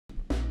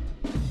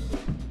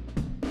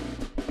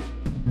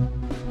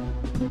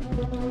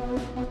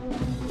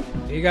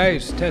Hey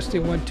guys,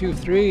 testing 1 2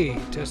 3.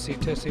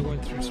 Testing 1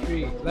 through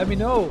 3. Let me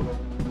know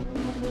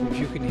if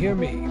you can hear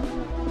me.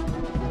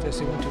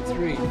 Testing 1 2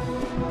 3. So I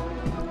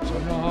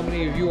don't know how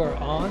many of you are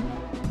on.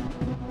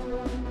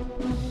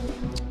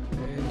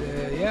 And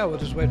yeah, we'll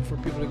just wait for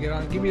people to get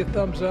on. Give me a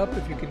thumbs up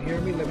if you can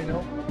hear me. Let me know.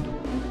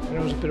 I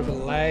know there's a bit of a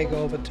lag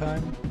all the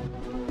time.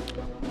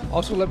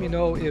 Also, let me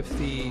know if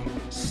the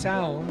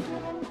sound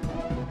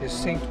is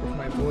synced with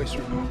my voice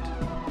or not.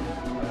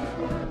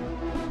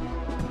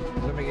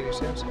 Does that make any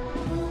sense?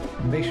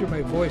 Make sure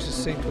my voice is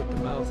synced with the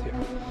mouth here.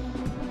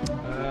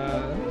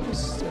 Let me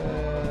just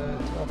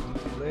talk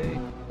to delay.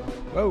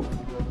 Whoa,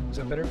 is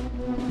that better?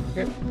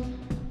 Okay.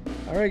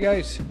 All right,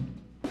 guys.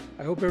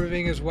 I hope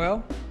everything is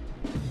well.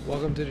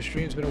 Welcome to the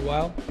stream. It's been a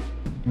while.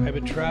 I've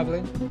been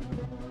traveling. So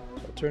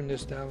I'll turn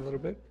this down a little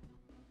bit.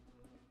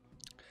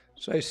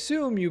 So I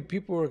assume you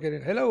people are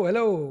getting, hello,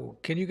 hello.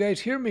 Can you guys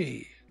hear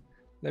me?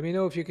 Let me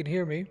know if you can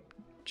hear me.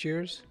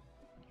 Cheers.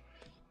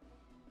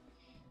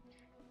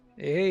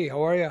 Hey,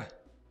 how are ya?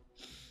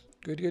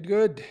 Good, good,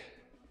 good.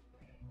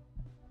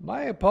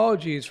 My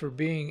apologies for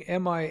being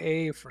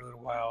MIA for a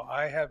little while.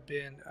 I have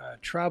been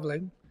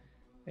traveling,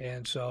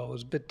 and so it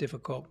was a bit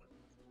difficult.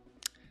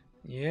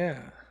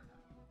 Yeah.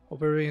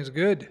 Hope everything is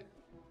good.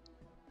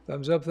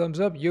 Thumbs up,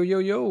 yo, yo,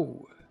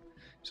 yo.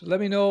 So let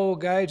me know,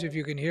 guys, if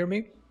you can hear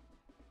me.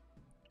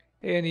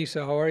 Hey,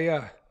 Anissa, how are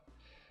ya?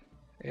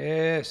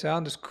 Yeah,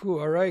 sound is cool.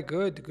 All right,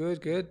 good,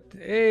 good, good.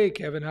 Hey,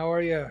 Kevin, how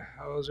are ya?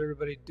 How's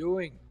everybody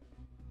doing?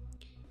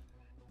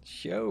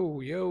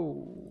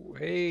 Yo,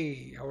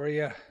 hey, how are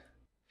ya?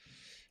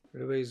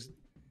 Everybody's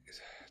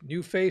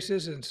new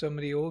faces and so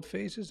many old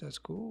faces. That's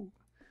cool.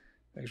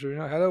 Thanks for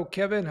hello,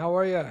 Kevin, how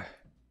are ya?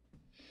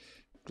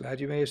 Glad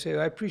you made it say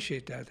that. I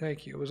appreciate that.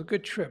 Thank you. It was a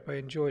good trip. I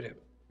enjoyed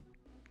it.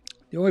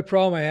 The only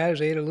problem I had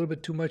is I ate a little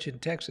bit too much in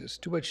Texas.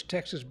 Too much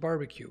Texas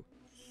barbecue.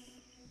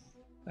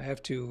 I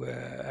have to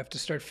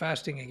start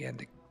fasting again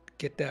to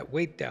get that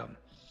weight down.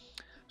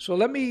 So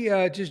let me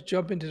just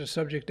jump into the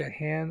subject at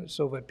hand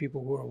so that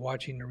people who are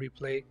watching the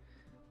replay,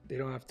 they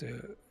don't have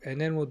to,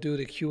 and then we'll do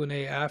the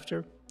Q&A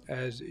after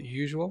as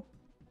usual.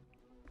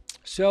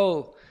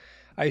 So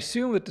I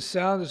assume that the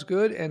sound is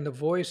good and the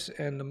voice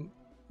and the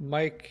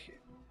mic,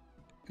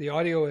 the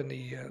audio and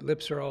the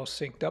lips are all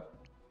synced up.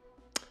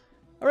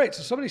 All right,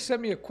 so somebody sent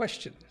me a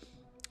question.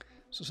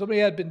 So somebody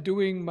had been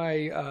doing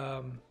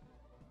my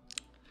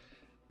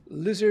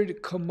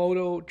lizard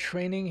Komodo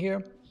training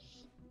here.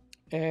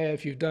 And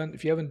if you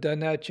haven't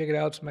done that, check it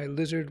out. It's my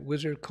lizard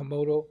wizard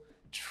Komodo.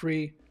 It's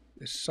free.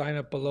 Just sign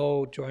up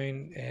below,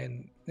 join,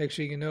 and next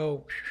thing you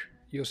know,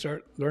 you'll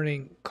start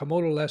learning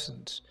Komodo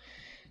lessons.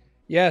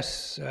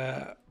 Yes,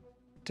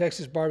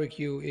 Texas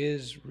barbecue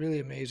is really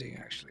amazing,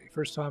 actually.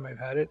 First time I've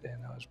had it,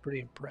 and I was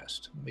pretty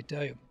impressed, let me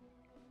tell you.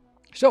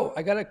 So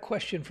I got a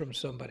question from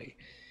somebody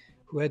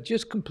who had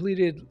just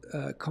completed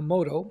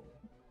Komodo.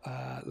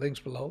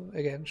 Links below.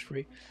 Again, it's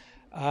free.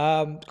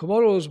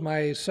 Komodo is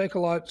my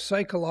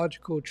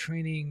psychological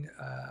training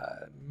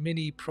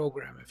mini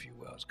program, if you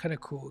will. It's kind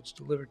of cool. It's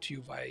delivered to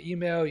you via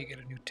email. You get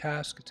a new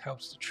task. It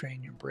helps to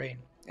train your brain.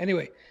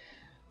 Anyway,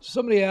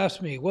 somebody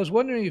asked me, was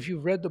wondering if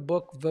you've read the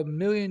book The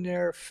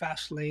Millionaire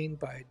Fast Lane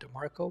by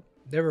DeMarco.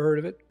 Never heard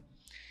of it.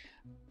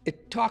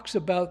 It talks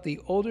about the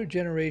older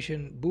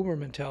generation boomer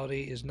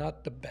mentality is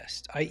not the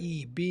best,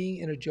 i.e. being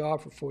in a job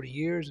for 40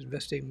 years,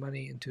 investing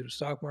money into the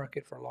stock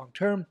market for long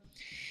term.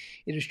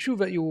 It is true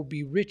that you will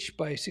be rich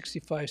by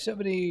 65,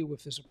 70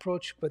 with this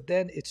approach, but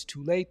then it's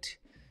too late.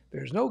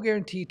 There's no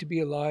guarantee to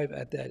be alive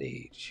at that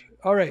age.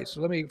 All right,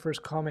 so let me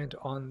first comment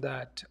on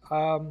that.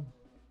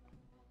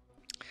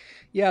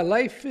 Yeah,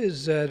 life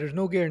is, there's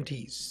no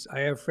guarantees.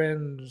 I have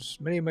friends,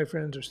 many of my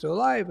friends are still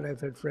alive, and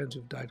I've had friends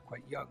who've died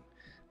quite young.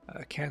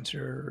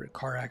 Cancer,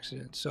 car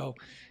accident. So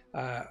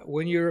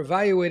when you're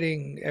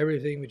evaluating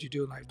everything that you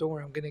do in life, don't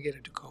worry, I'm going to get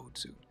into code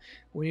soon.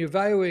 When you're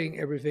evaluating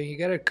everything, you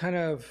got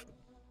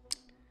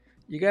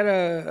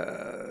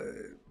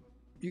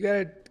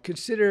to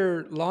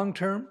consider long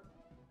term,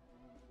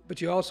 but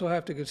you also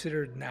have to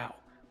consider now,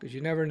 because you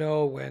never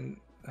know when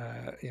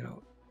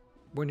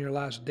when your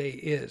last day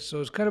is. So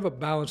it's kind of a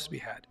balance to be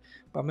had.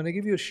 But I'm going to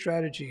give you a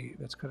strategy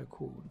that's kind of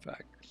cool, in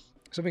fact,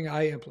 something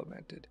I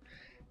implemented.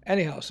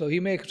 Anyhow, so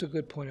he makes a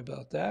good point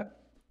about that.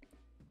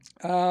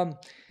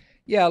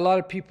 Yeah, a lot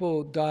of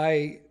people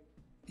die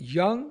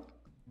young,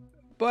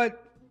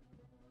 but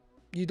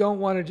you don't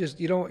want to just,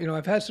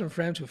 I've had some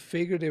friends who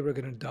figured they were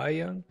going to die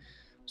young,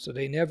 so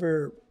they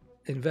never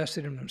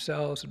invested in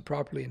themselves and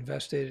properly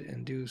invested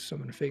and do some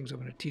of the things I'm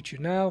going to teach you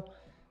now.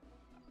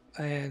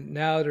 And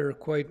now they're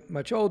quite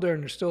much older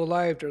and they're still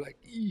alive. They're like,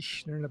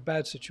 eesh, they're in a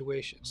bad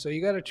situation. So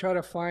you got to try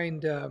to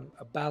find a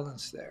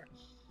balance there.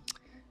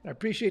 I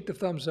appreciate the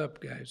thumbs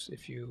up, guys,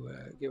 if you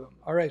give them.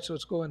 All right, so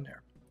let's go in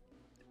there.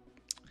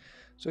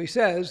 So he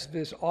says,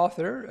 this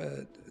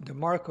author,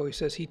 DeMarco, he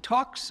says, he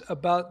talks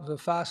about the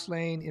fast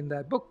lane in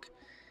that book,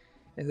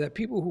 and that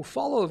people who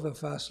follow the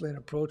fast lane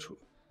approach,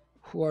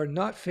 who are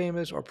not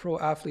famous or pro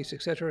athletes,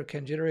 etc.,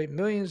 can generate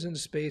millions in the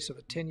space of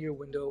a 10-year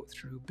window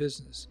through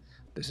business.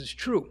 This is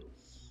true.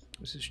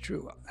 This is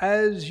true.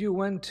 As you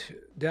went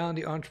down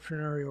the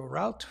entrepreneurial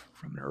route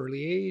from an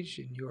early age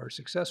and you are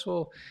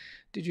successful,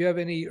 did you have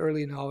any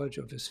early knowledge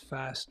of this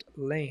fast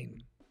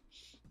lane?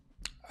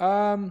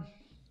 So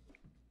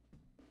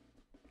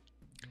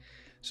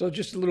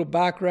just a little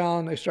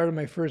background. I started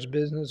my first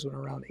business when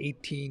around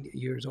 18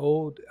 years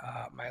old.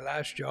 My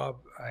last job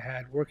I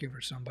had working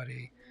for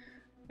somebody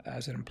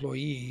as an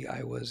employee,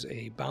 I was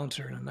a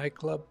bouncer in a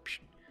nightclub,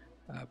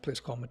 a place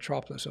called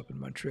Metropolis up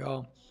in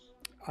Montreal.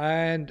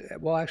 And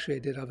well, actually, I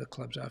did other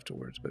clubs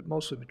afterwards, but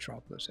mostly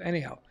Metropolis.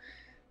 Anyhow,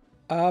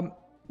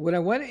 when I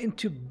went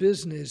into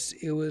business,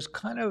 it was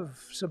kind of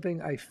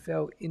something I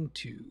fell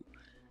into.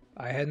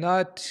 I had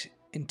not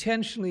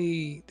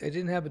intentionally, I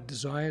didn't have a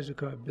desire to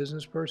become a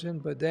business person,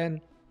 but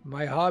then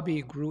my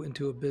hobby grew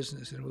into a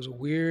business, and it was a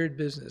weird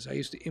business. I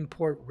used to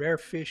import rare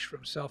fish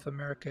from South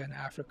America and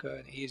Africa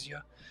and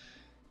Asia,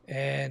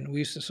 and we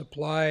used to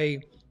supply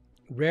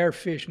rare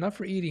fish, not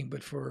for eating,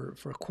 but for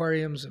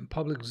aquariums and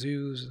public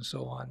zoos and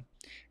so on.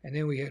 And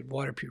then we had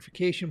water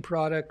purification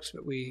products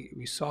that we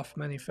soft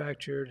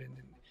manufactured,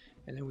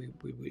 and then we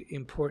would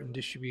import and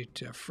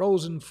distribute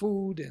frozen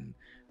food and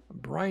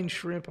brine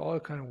shrimp, all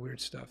that kind of weird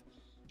stuff.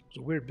 It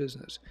was a weird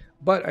business.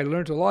 But I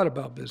learned a lot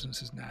about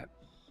businesses in that.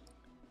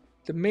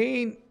 The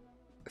main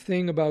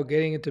thing about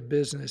getting into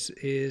business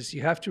is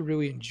you have to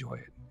really enjoy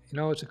it. You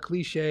know, it's a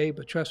cliche,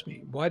 but trust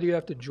me, why do you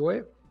have to enjoy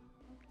it?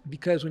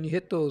 Because when you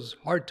hit those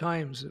hard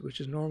times, which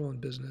is normal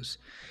in business,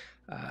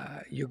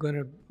 you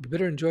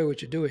better enjoy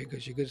what you're doing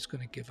because you're just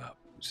going to give up.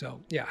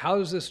 So yeah, how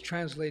does this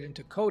translate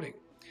into coding?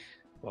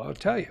 Well, I'll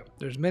tell you,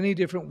 there's many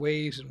different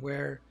ways in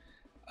where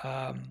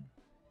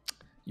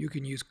you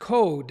can use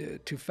code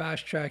to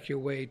fast track your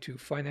way to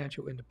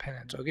financial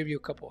independence. I'll give you a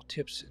couple of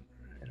tips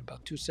in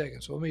about 2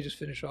 seconds. So let me just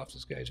finish off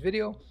this guy's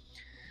video.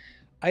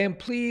 I am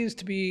pleased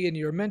to be in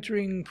your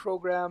mentoring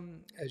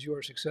program as you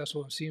are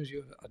successful. It seems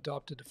you have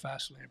adopted the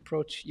fast lane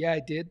approach. Yeah,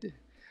 I did.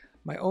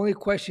 My only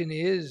question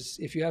is,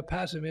 if you have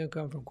passive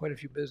income from quite a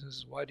few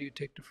businesses, why do you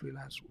take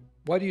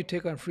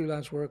on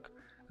freelance work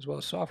as well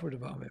as software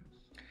development?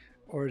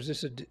 Or is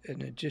this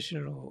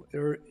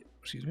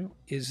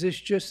is this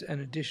just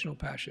an additional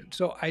passion?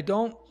 So I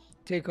don't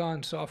take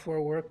on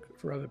software work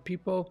for other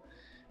people,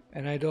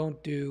 and I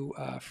don't do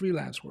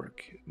freelance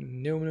work.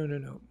 No.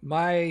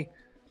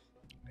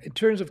 In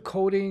terms of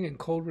coding and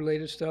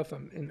code-related stuff,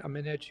 I'm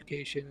in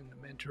education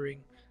and mentoring.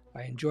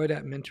 I enjoy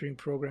that mentoring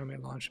program I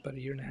launched about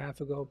 1.5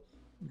 years ago.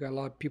 We've got a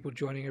lot of people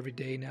joining every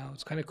day now.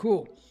 It's kind of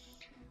cool.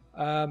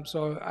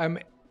 So I'm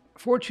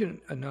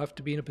fortunate enough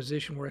to be in a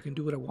position where I can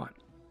do what I want.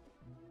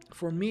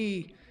 For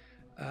me,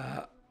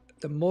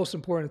 the most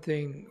important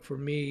thing for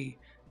me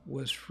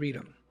was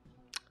freedom.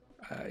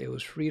 It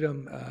was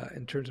freedom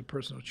in terms of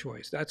personal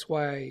choice. That's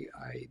why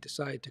I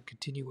decided to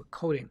continue with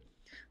coding.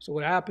 So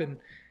what happened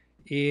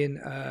in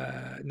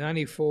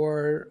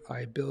 94,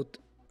 I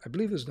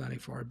believe it was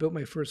 94, I built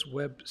my first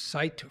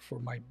website for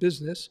my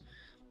business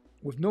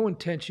with no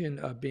intention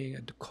of being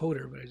a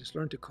coder, but I just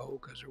learned to code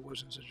because there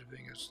wasn't such a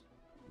thing as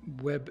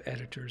web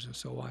editors and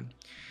so on.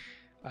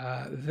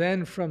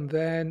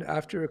 Then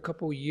after a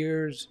couple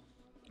years,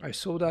 I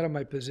sold out of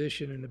my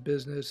position in the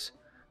business.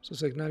 So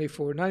it's like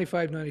 94,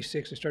 95,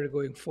 96, I started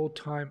going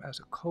full-time as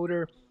a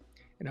coder,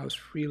 and I was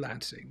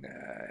freelancing.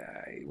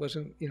 I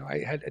wasn't, I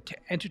had to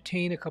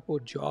entertain a couple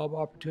of job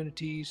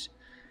opportunities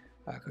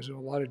because there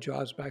were a lot of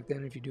jobs back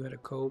then if you do how to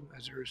code,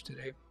 as there is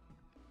today.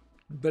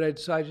 But I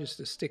decided just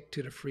to stick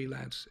to the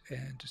freelance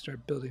and to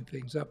start building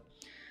things up.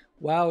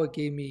 While it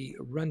gave me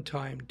a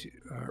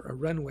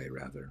runway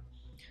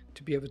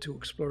to be able to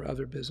explore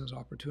other business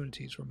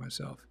opportunities for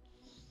myself.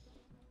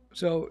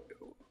 So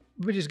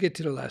we just get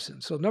to the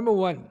lesson. So number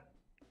one,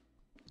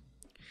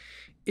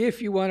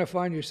 if you want to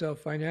find yourself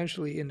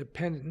financially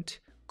independent,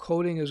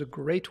 coding is a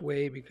great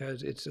way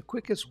because it's the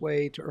quickest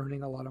way to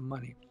earning a lot of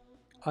money.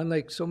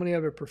 Unlike so many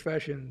other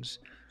professions,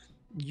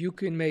 you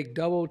can make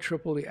double,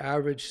 triple the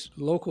average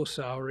local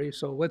salary.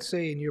 So let's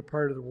say in your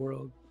part of the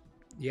world,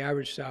 the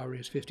average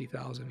salary is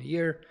 $50,000 a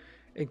year.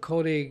 In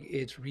coding,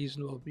 it's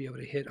reasonable to be able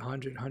to hit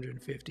 100,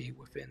 150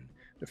 within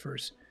the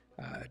first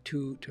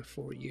 2 to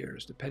 4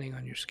 years, depending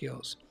on your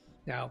skills.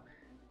 Now,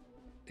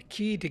 the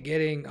key to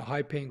getting a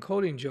high-paying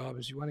coding job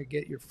is you want to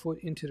get your foot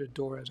into the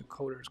door as a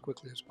coder as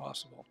quickly as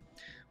possible.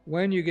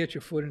 When you get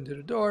your foot into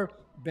the door,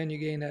 then you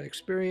gain that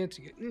experience,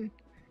 and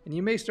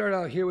you may start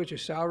out here with your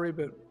salary,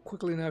 but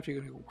quickly enough,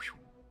 you're going to go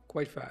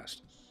quite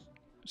fast.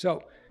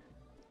 So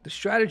the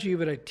strategy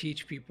that I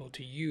teach people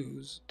to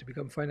use to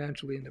become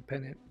financially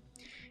independent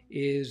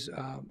is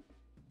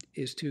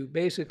to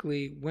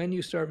basically, when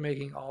you start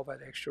making all that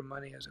extra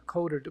money as a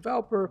coder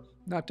developer,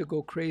 not to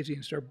go crazy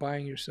and start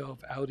buying yourself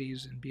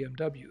Audis and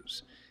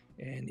BMWs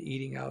and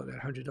eating out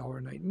at $100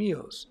 a night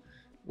meals.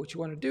 What you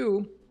want to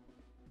do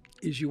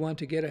is you want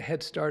to get a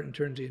head start in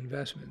terms of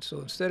investment. So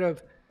instead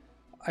of,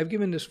 I've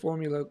given this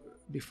formula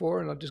before,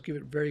 and I'll just give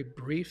it very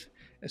brief.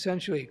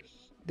 Essentially,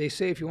 they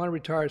say if you want to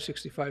retire at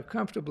 65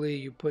 comfortably,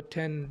 you put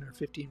 10 or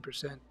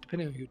 15%,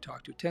 depending on who you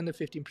talk to, 10 to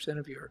 15%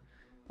 of your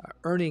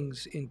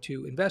earnings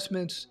into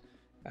investments,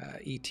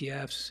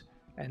 ETFs,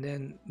 and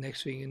then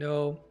next thing you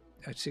know,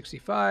 at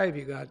 65,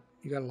 you got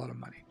a lot of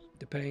money.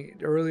 Depending,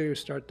 the earlier you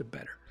start, the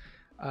better.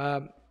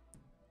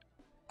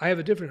 I have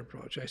a different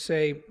approach. I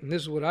say, and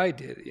this is what I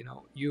did.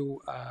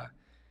 You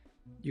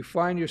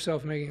find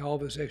yourself making all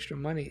this extra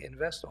money,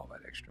 invest all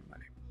that extra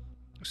money.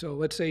 So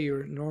let's say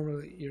you're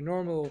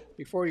normal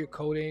before you're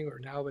coding, or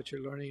now that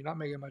you're learning, you're not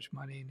making much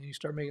money, and then you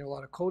start making a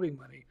lot of coding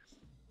money.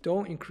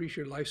 Don't increase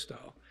your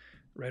lifestyle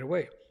right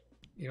away.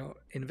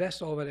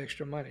 Invest all that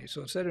extra money.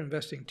 So instead of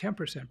investing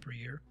 10% per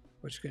year,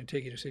 which is going to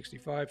take you to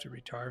 65 to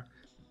retire,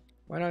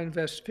 why not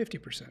invest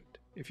 50%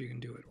 if you can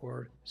do it,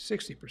 or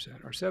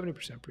 60% or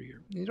 70% per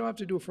year? You don't have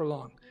to do it for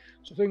long.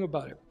 So think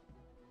about it.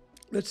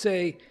 Let's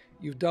say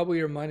you double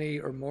your money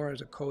or more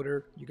as a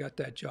coder, you got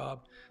that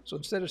job. So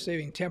instead of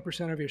saving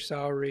 10% of your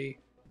salary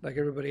like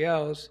everybody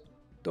else,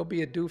 don't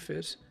be a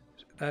doofus.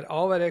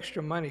 All that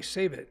extra money,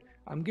 save it.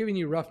 I'm giving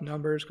you rough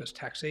numbers because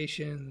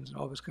taxations and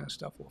all this kind of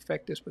stuff will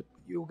affect this, but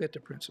you'll get the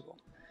principle.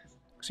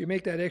 So you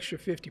make that extra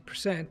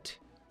 50%,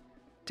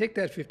 take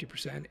that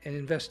 50% and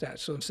invest that.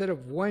 So instead of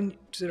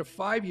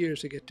 5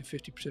 years to get to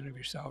 50% of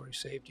your salary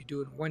saved, you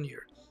do it in 1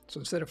 year. So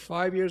instead of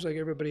 5 years like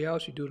everybody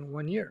else, you do it in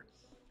 1 year.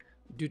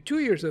 Do 2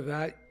 years of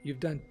that,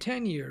 you've done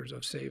 10 years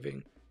of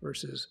saving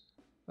versus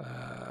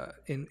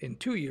in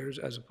 2 years,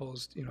 as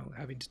opposed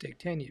having to take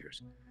 10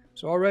 years.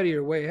 So already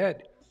you're way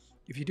ahead.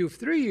 If you do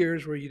 3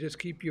 years where you just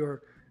keep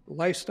your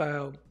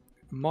lifestyle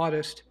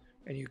modest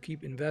and you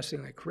keep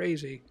investing like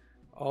crazy,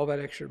 all that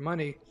extra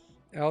money,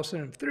 and all of a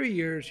sudden in 3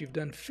 years, you've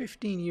done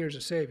 15 years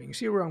of saving. You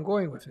see where I'm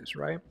going with this,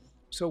 right?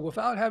 So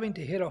without having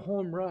to hit a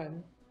home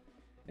run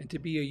and to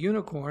be a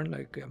unicorn,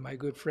 like my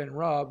good friend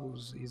Rob,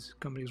 his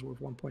company's worth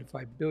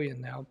 1.5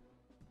 billion now,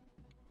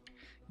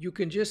 you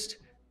can just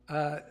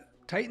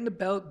tighten the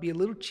belt, be a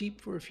little cheap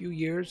for a few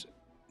years,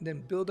 and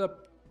then build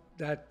up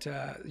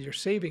your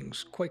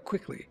savings quite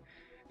quickly.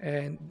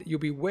 And you'll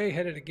be way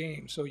ahead of the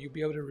game, so you'll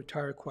be able to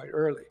retire quite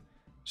early.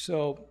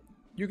 So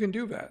you can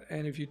do that.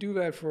 And if you do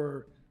that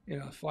for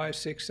 5,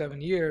 6, 7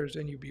 years,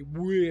 then you'll be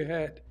way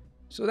ahead.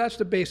 So that's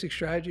the basic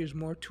strategy. There's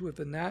more to it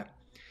than that.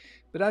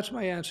 But that's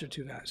my answer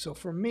to that. So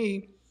for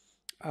me,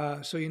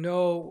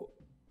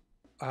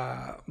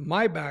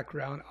 my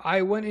background,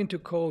 I went into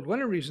code.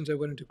 One of the reasons I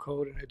went into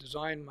code and I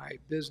designed my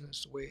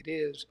business the way it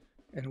is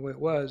and the way it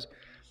was,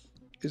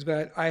 is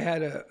that I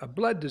had a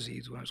blood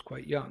disease when I was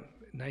quite young,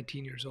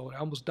 19 years old. I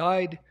almost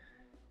died,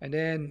 and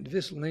then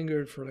this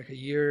lingered for like a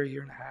year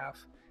and a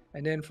half.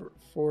 And then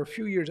for a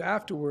few years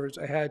afterwards,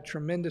 I had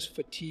tremendous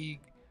fatigue,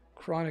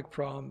 chronic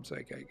problems.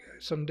 Like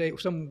some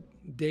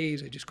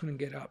days I just couldn't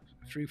get up.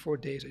 3, 4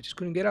 days I just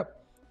couldn't get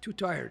up, too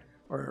tired.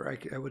 Or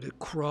I would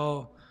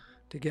crawl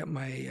to get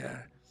my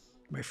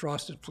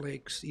frosted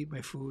flakes, eat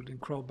my food, and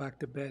crawl back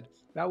to bed.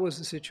 That was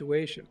the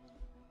situation.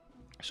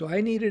 So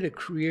I needed a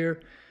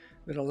career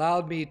that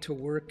allowed me to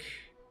work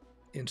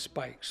in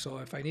spikes. So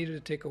if I needed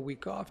to take a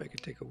week off, I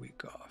could take a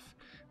week off.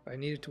 If I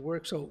needed to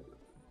work, so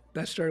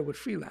that started with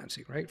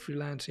freelancing, right?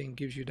 Freelancing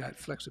gives you that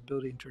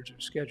flexibility in terms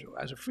of schedule.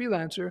 As a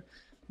freelancer,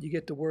 you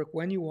get to work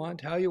when you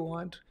want, how you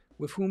want,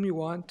 with whom you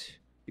want.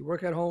 You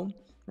work at home,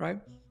 right?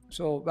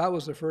 So that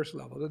was the first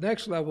level. The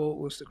next level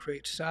was to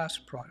create SaaS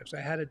products.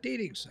 I had a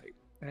dating site.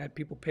 I had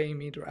people paying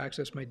me to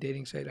access my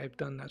dating site. I've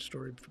done that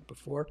story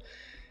before.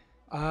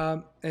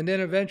 And then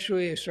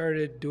eventually I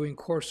started doing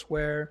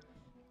courseware.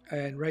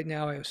 And right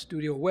now I have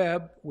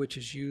Studioweb, which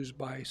is used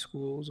by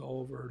schools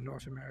all over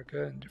North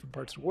America and different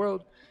parts of the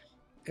world.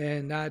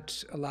 And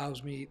that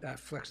allows me that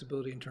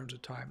flexibility in terms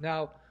of time.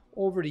 Now,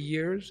 over the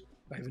years,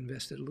 I've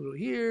invested a little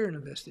here and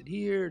invested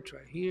here,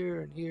 try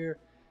here and here.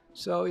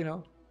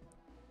 So,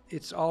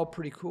 it's all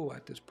pretty cool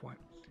at this point.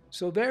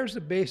 So there's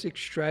the basic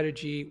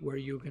strategy where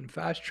you can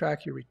fast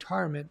track your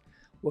retirement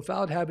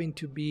without having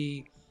to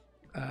be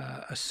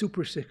a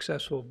super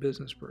successful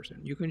business person.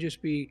 You can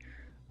just be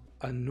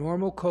a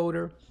normal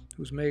coder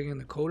who's making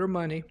the coder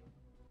money,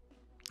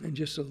 and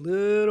just a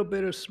little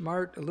bit of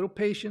smart, a little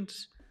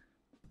patience,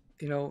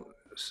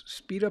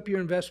 speed up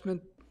your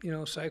investment,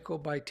 cycle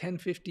by 10,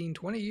 15,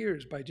 20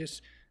 years by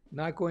just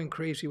not going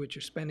crazy with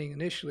your spending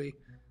initially.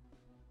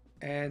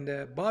 And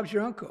Bob's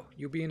your uncle.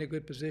 You'll be in a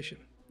good position.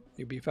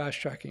 You'll be fast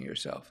tracking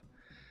yourself.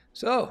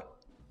 So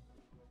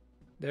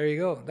there you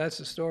go. That's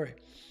the story.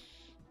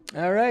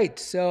 All right.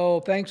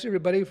 So thanks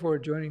everybody for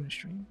joining the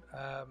stream.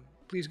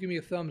 Please give me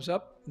a thumbs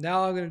up.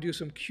 Now I'm going to do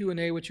some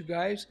Q&A with you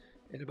guys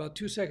in about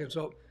 2 seconds.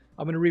 So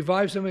I'm going to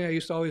revive something I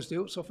used to always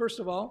do. So first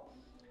of all,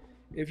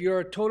 if you're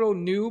a total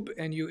noob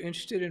and you're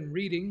interested in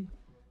reading,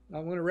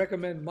 I'm going to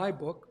recommend my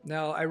book.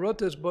 Now, I wrote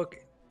this book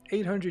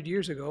 800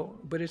 years ago,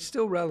 but it's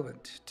still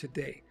relevant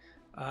today.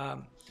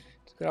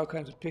 It's got all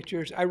kinds of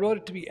pictures. I wrote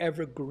it to be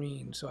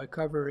evergreen, so I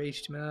cover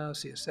HTML,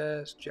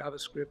 CSS,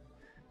 JavaScript,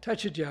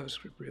 touch of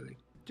JavaScript really,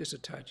 just a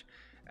touch.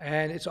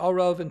 And it's all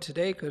relevant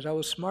today because I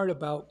was smart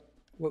about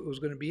what was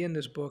going to be in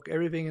this book.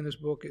 Everything in this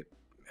book,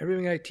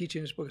 everything I teach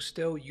in this book is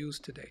still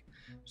used today.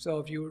 So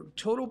if you're a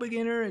total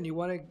beginner and you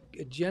want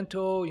a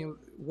gentle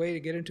way to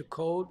get into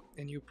code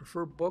and you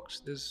prefer books,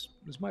 this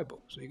is my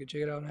book. So you can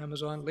check it out on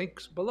Amazon.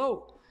 Links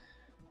below.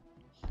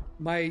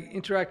 My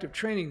interactive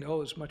training,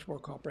 though, is much more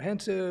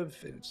comprehensive.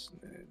 It's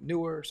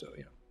newer, so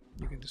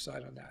you can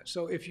decide on that.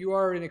 So if you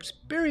are an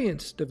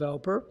experienced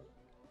developer,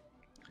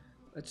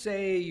 let's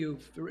say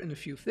you've written a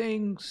few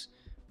things,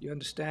 you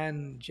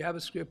understand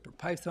JavaScript or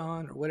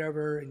Python or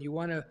whatever, and you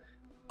want to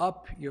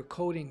up your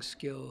coding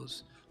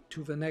skills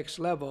to the next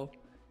level,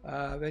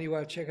 then you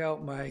want to check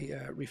out my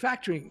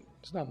refactoring.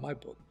 It's not my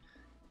book.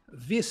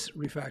 This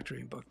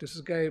refactoring book. This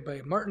is a guy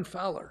by Martin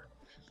Fowler.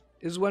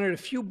 This is one of the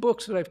few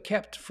books that I've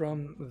kept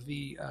from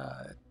the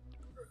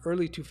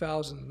early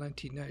 2000s,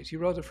 1990s. He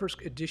wrote the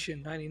first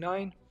edition,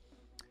 99.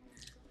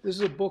 This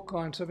is a book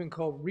on something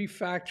called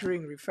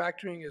refactoring.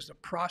 Refactoring is the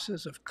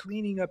process of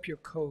cleaning up your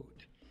code.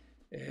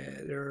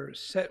 There are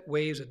set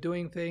ways of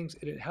doing things,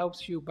 and it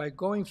helps you by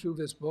going through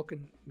this book,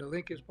 and the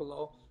link is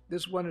below.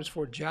 This one is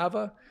for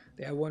Java.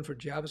 They have one for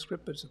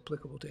JavaScript, but it's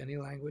applicable to any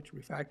language.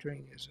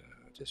 Refactoring is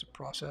just a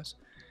process.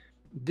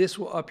 This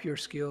will up your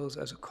skills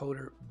as a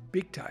coder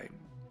big time,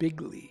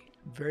 bigly,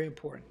 very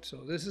important. So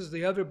this is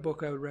the other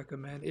book I would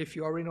recommend if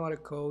you already know how to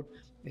code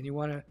and you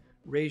want to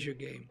raise your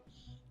game.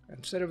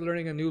 Instead of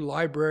learning a new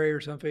library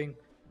or something,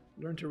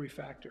 learn to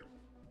refactor.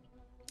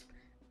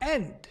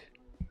 And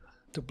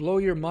to blow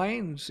your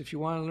minds, if you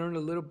want to learn a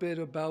little bit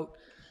about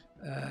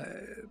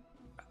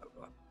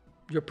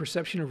your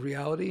perception of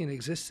reality and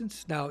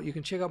existence, now you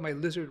can check out my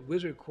Lizard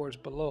Wizard course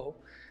below,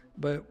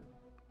 but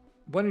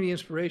one of the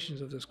inspirations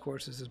of this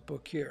course is this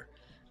book here.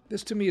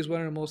 This to me is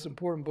one of the most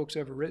important books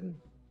ever written.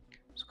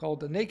 It's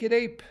called The Naked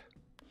Ape.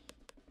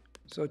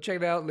 So check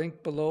it out,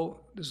 link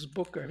below. This is a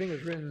book, I think it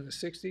was written in the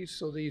 60s.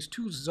 So these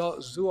two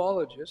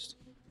zoologists,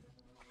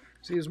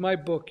 see, it's my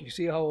book. You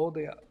see how old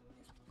they are?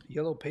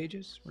 Yellow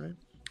pages, right?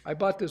 I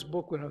bought this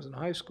book when I was in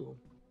high school.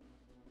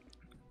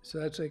 So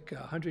that's like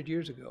 100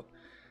 years ago.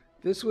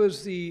 This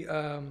was it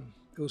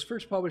was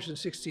first published in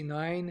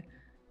 69.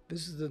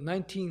 This is the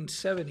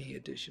 1970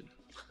 edition.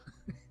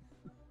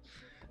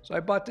 So I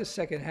bought this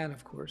secondhand,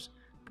 of course,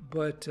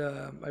 but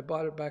I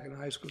bought it back in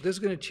high school. This is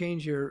going to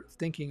change your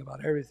thinking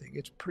about everything.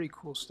 It's pretty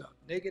cool stuff.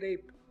 Naked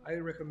Ape, I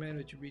recommend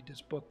that you read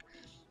this book.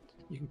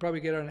 You can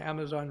probably get it on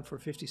Amazon for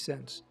 50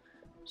 cents.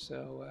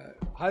 So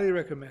highly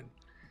recommend.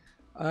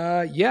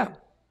 Yeah,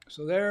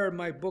 so there are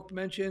my book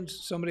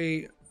mentions.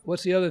 Somebody,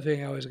 what's the other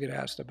thing I always get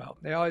asked about?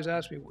 They always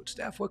ask me,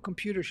 Stef, what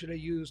computer should I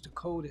use to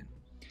code in?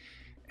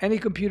 Any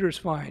computer is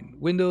fine.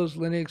 Windows,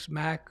 Linux,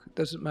 Mac,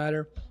 doesn't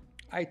matter.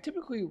 I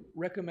typically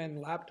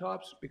recommend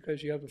laptops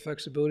because you have the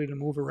flexibility to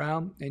move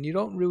around and you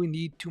don't really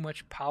need too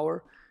much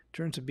power in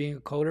terms of being a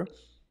coder.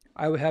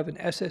 I would have an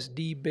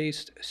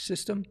SSD-based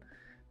system,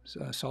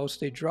 so a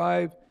solid-state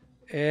drive,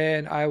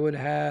 and I would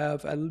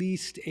have at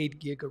least 8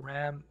 gig of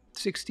RAM,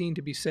 16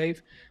 to be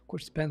safe. Of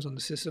course, it depends on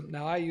the system.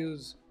 Now I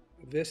use,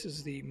 this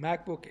is the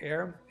MacBook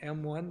Air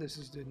M1. This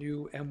is the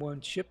new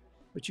M1 chip,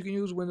 but you can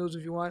use Windows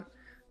if you want.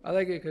 I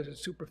like it because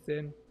it's super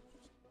thin,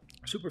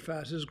 super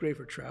fast. This is great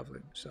for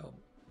traveling. So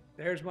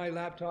there's my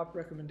laptop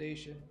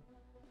recommendation.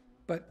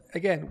 But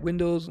again,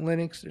 Windows,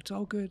 Linux, it's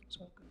all good. It's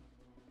all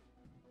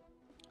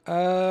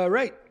good.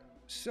 Right.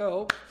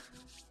 So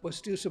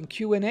let's do some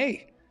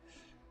Q&A.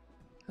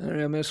 All right,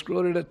 I'm going to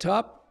scroll to the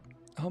top.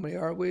 How many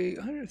are we?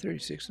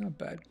 136, not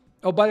bad.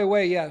 Oh, by the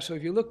way, yeah, so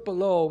if you look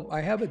below,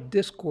 I have a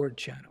Discord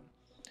channel.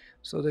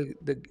 So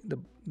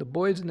the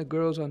boys and the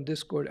girls on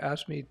Discord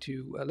asked me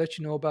to let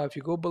you know about, if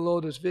you go below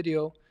this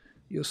video,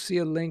 you'll see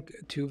a link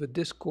to the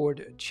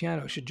Discord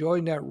channel. You should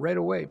join that right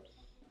away.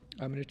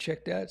 I'm going to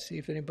check that, see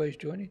if anybody's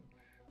joining.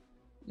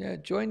 Yeah,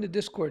 join the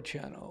Discord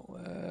channel.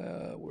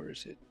 Where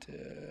is it?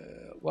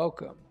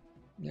 Welcome.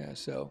 Yeah,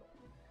 so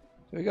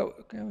we got,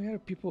 okay, we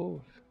had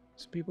people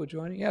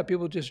joining. Yeah,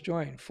 people just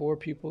joined. 4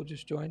 people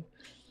just joined.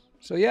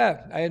 So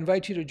yeah, I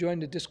invite you to join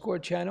the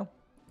Discord channel.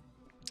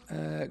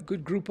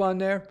 Good group on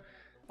there.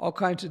 All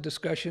kinds of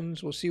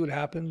discussions. We'll see what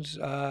happens.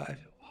 How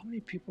many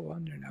people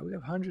on there now? We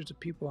have hundreds of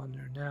people on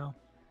there now.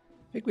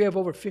 I think we have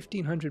over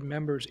 1,500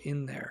 members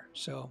in there.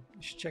 So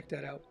you should check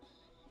that out.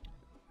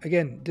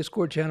 Again,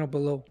 Discord channel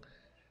below.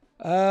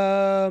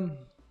 Yeah,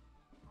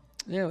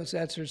 let's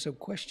answer some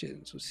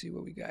questions. Let's see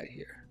what we got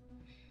here.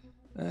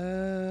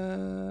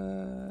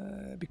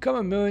 Become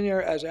a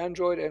millionaire as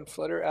Android and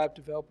Flutter app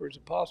developer. Is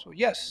it possible?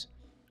 Yes.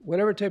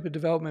 Whatever type of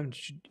development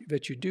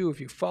that you do, if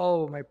you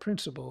follow my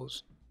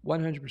principles,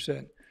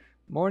 100%.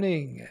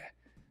 Morning.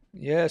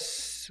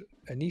 Yes.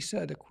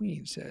 Anissa the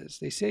Queen says,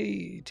 they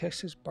say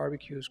Texas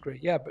barbecue is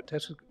great. Yeah, but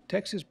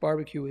Texas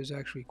barbecue is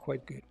actually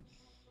quite good.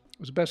 It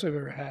was the best I've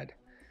ever had.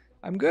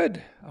 I'm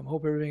good. I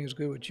hope everything is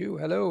good with you.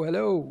 Hello,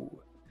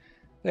 hello.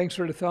 Thanks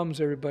for the thumbs,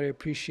 everybody.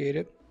 Appreciate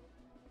it.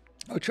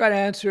 I'll try to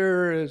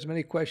answer as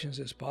many questions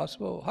as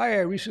possible. Hi,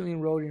 I recently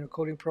enrolled in your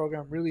coding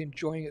program. Really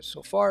enjoying it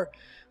so far.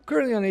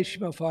 Currently on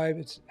HTML5.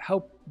 It's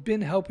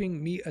been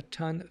helping me a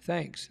ton.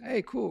 Thanks.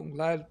 Hey, cool. I'm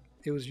glad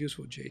it was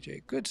useful,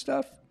 JJ. Good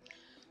stuff.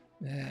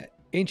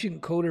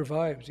 Ancient coder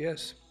vibes.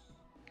 Yes.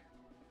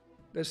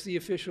 That's the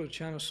official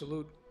channel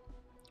salute.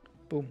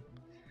 Boom.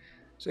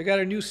 So I got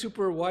a new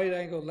super wide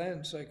angle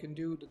lens, so I can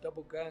do the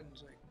double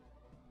guns. I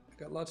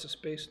got lots of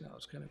space now.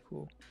 It's kind of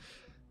cool.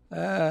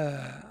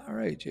 All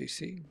right,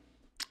 JC.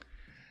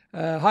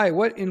 Hi,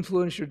 what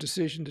influenced your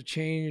decision to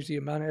change the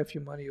amount of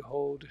FU money you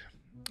hold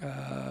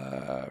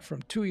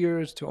from 2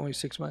 years to only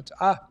 6 months?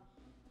 I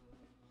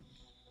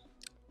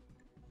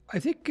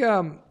think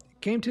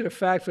came to the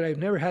fact that I've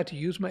never had to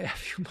use my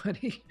FU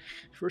money,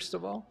 first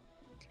of all.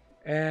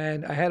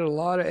 And I had a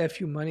lot of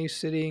FU money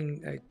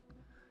sitting, like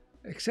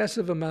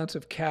excessive amounts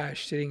of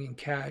cash sitting in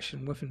cash.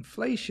 And with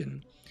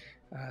inflation,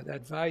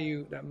 that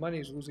value, that money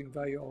is losing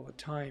value all the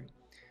time.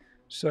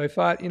 So I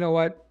thought, you know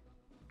what?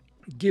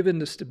 Given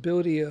the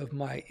stability of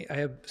I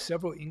have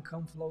several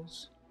income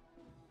flows.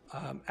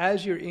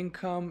 As your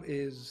income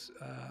is,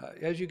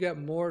 as you get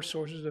more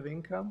sources of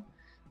income,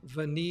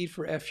 the need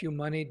for FU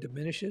money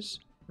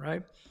diminishes,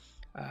 right?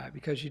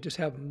 Because you just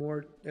have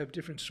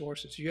different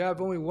sources. You have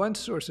only one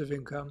source of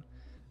income,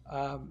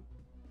 um,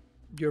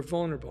 you're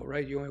vulnerable,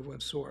 right? You only have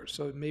one source.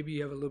 So maybe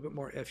you have a little bit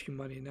more FU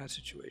money in that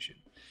situation.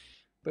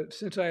 But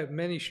since I have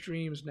many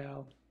streams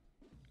now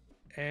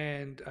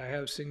and I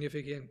have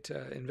significant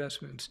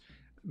investments,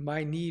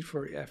 my need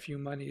for FU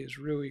money is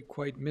really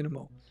quite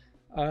minimal.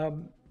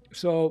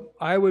 So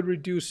I would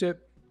reduce it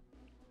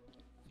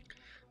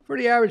for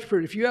the average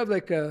person. If you have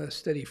like a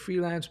steady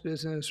freelance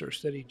business or a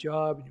steady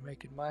job and you're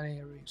making money,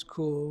 everything's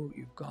cool.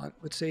 You've gone,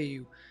 let's say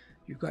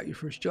you've got your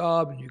first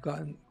job and you've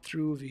gotten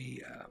through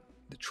the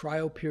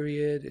trial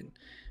period, and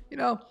you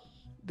know,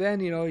 then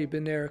you've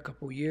been there a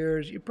couple of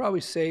years. You're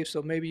probably safe,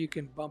 so maybe you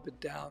can bump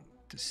it down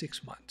to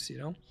 6 months,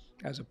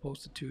 as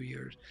opposed to 2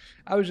 years.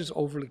 I was just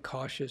overly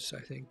cautious, I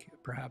think,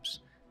 perhaps,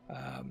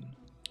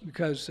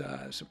 because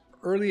some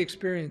early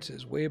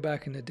experiences way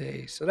back in the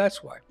day. So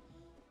that's why.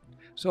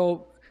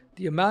 So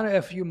the amount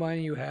of FU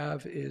money you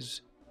have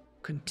is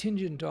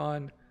contingent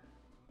on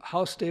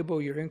how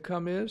stable your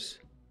income is,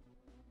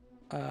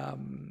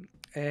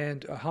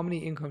 and how many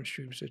income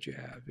streams that you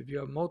have. If you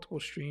have multiple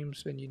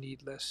streams, then you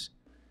need less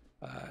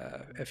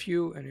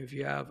FU. And if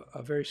you have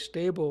a very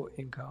stable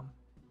income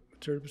in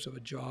terms of a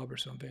job or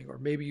something, or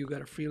maybe you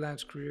got a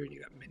freelance career and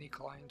you got many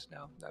clients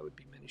now, that would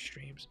be many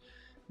streams,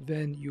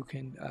 then you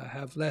can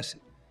have less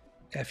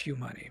FU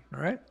money.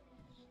 All right?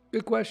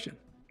 Good question.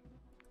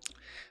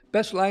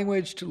 Best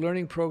language to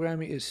learning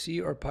programming is C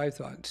or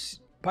Python.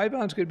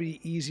 Python's going to be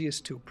the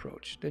easiest to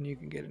approach. Then you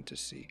can get into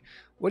C.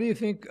 What do you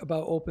think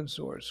about open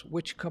source?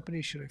 Which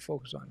company should I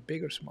focus on,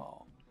 big or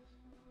small?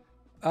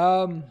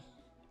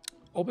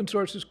 Open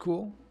source is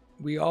cool.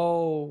 We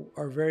all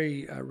are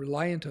very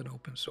reliant on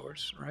open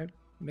source, right?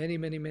 Many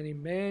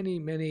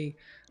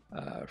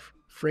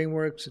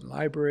frameworks and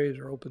libraries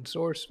are open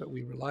source that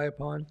we rely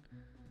upon.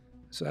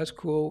 So that's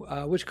cool.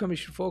 Which company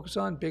should focus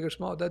on, big or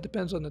small? That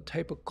depends on the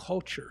type of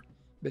culture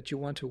that you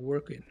want to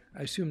work in.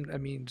 I assume that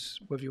means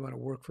whether you want to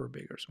work for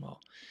big or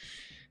small.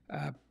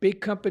 Big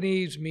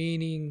companies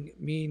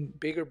mean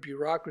bigger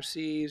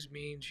bureaucracies,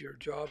 means your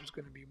job is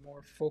going to be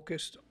more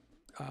focused.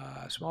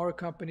 Smaller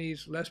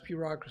companies, less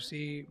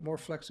bureaucracy, more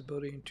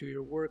flexibility into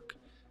your work,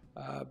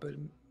 but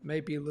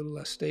maybe a little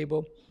less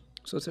stable.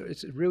 So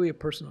it's really a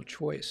personal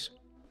choice.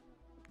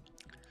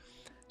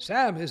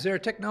 Sam, is there a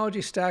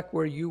technology stack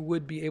where you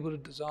would be able to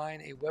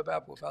design a web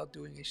app without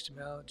doing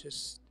HTML,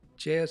 just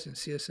JS and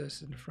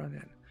CSS in the front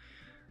end?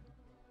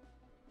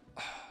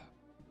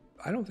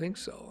 I don't think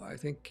so. I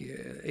think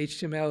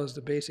HTML is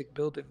the basic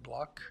building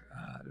block.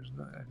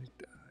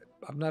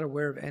 I'm not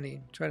aware of any.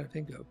 I'm trying to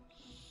think of.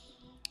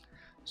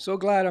 So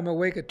glad I'm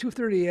awake at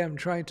 2:30 a.m.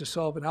 trying to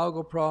solve an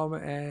algo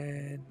problem,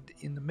 and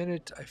in the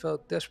minute I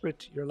felt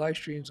desperate, your live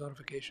stream's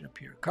notification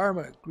appeared.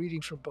 Karma,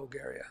 greetings from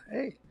Bulgaria.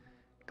 Hey,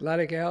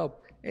 glad I can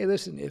help. Hey,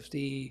 listen, if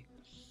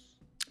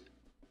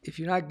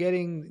you're not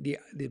getting the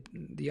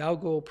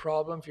algo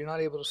problem, if you're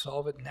not able to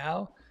solve it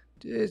now,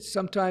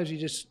 sometimes you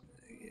just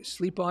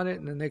sleep on it,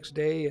 and the next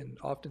day, and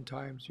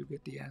oftentimes you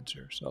get the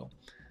answer. So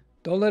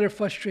don't let it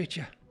frustrate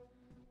you.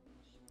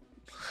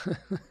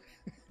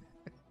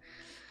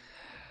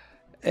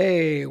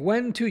 Hey,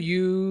 when to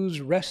use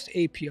REST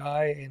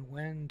API and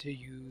when to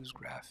use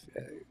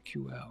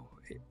GraphQL.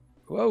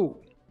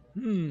 Whoa.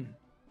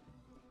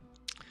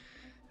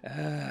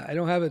 I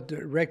don't have a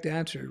direct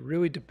answer. It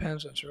really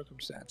depends on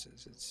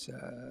circumstances. It's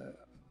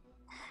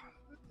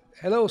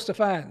hello,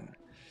 Stefan.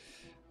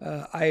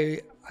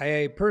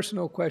 A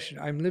personal question.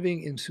 I'm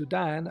living in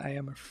Sudan. I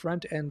am a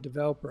front-end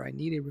developer. I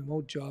need a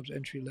remote jobs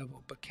entry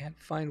level, but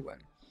can't find one.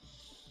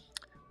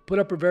 Put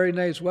up a very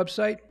nice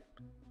website.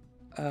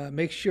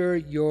 Make sure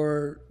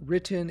your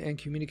written and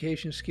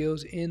communication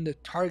skills in the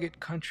target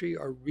country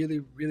are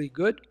really, really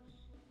good.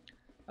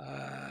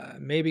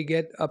 Maybe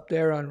get up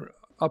there on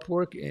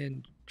Upwork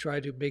and try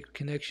to make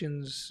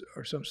connections,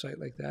 or some site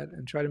like that,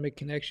 and try to make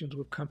connections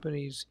with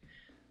companies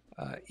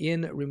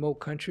in remote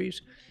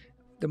countries.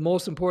 The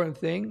most important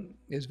thing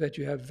is that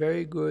you have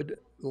very good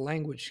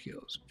language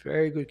skills,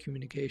 very good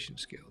communication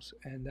skills,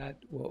 and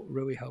that will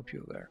really help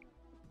you there.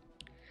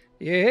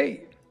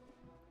 Yay!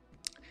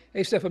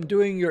 Hey, Steph, I'm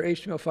doing your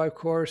HTML5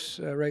 course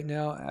right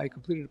now. I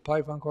completed a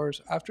Python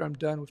course. After I'm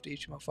done with the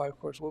HTML5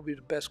 course, what will be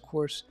the best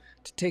course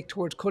to take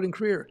towards coding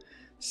career?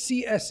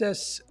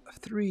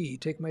 CSS3.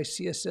 Take my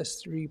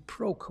CSS3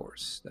 Pro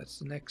course. That's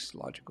the next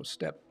logical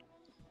step.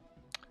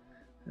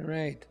 All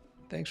right.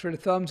 Thanks for the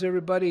thumbs,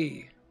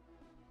 everybody.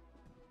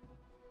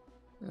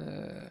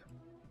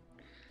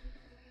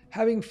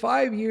 Having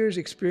 5 years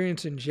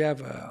experience in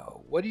Java,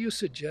 what do you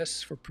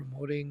suggest for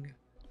promoting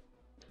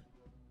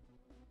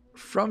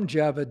from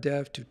Java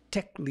dev to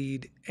tech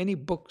lead? Any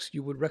books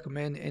you would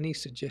recommend? Any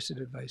suggested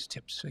advice,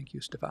 tips? Thank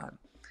you, Stefan.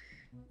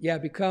 Yeah,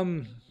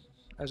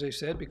 as I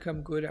said,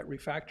 become good at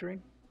refactoring.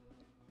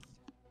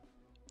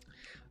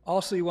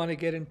 Also, you want to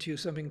get into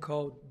something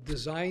called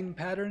design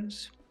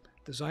patterns.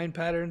 Design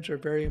patterns are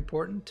very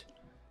important.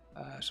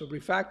 So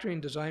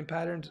refactoring, design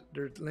patterns,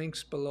 there's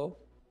links below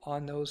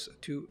on those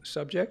two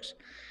subjects.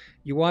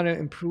 You want to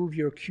improve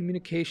your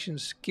communication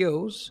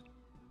skills.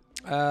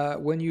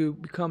 When you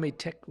become a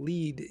tech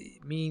lead,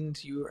 it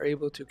means you are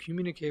able to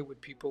communicate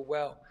with people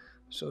well.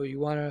 So you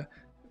want to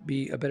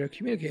be a better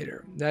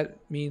communicator. That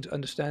means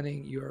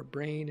understanding your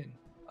brain and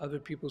other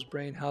people's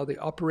brain, how they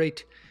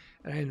operate.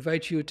 And I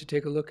invite you to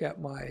take a look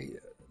at my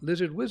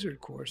Lizard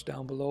Wizard course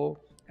down below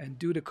and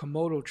do the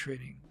KOMODO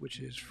training, which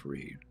is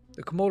free.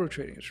 The KOMODO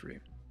training is free.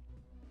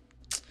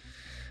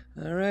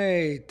 All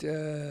right.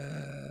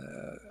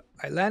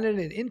 I landed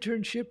an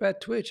internship at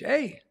Twitch.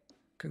 Hey,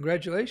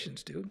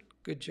 congratulations, dude.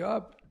 Good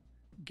job,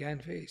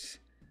 Ganface.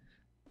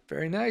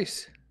 Very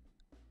nice.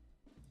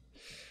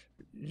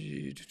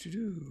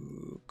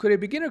 Could a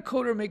beginner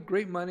coder make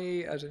great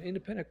money as an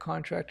independent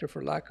contractor,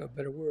 for lack of a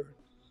better word?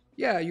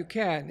 Yeah, you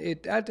can.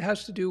 That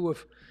has to do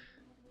with,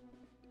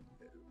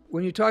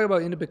 when you talk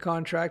about independent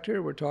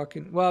contractor, we're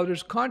talking, well,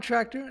 there's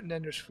contractor and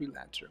then there's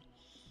freelancer.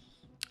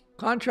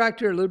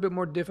 Contractor, a little bit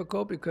more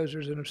difficult because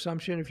there's an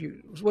assumption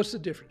what's the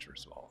difference,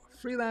 first of all?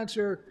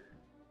 Freelancer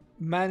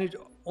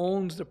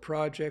owns the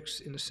projects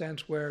in the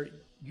sense where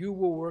you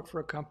will work for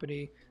a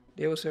company.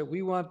 They will say,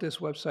 we want this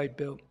website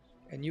built.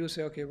 And you will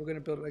say, okay, we're going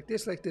to build it like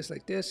this, like this,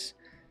 like this.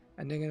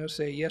 And they're going to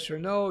say yes or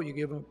no. You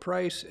give them a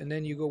price, and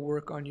then you go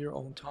work on your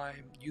own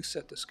time. You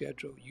set the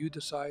schedule. You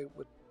decide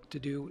what to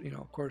do. You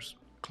know, of course,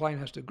 client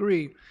has to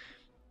agree,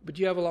 but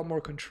you have a lot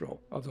more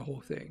control of the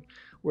whole thing.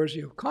 Whereas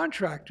you have a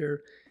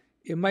contractor,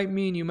 it might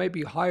mean you might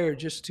be hired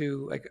just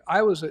to, like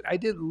I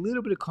did a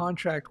little bit of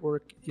contract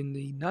work in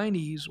the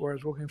 90s where I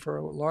was working for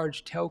a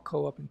large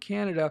telco up in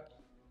Canada.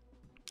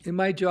 And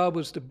my job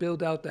was to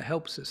build out the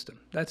help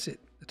system. That's it.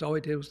 That's all I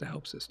did was the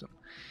help system.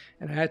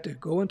 And I had to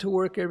go into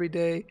work every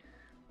day,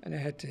 and I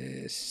had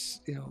to,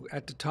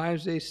 at the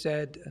times they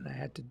said, and I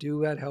had to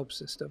do that help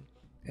system.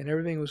 And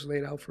everything was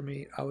laid out for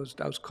me. I was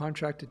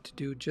contracted to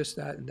do just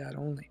that and that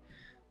only.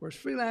 Whereas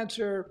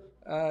freelancer,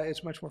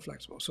 it's much more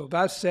flexible. So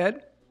that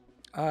said,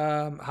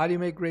 how do you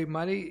make great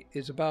money?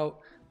 It's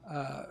about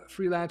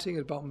freelancing.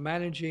 It's about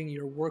managing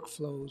your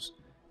workflows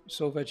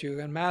so that you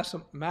can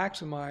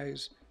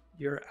maximize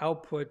your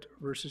output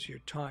versus your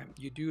time.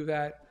 You do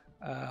that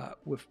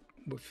with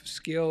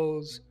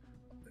skills,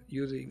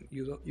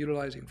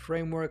 utilizing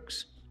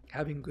frameworks,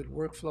 having good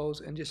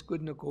workflows, and just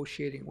good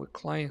negotiating with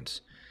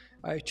clients.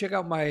 Check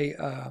out my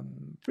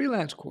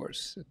freelance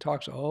course. It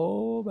talks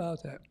all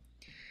about that.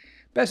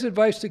 Best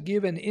advice to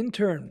give an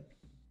intern.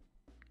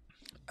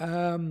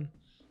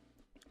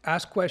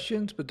 Ask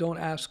questions, but don't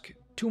ask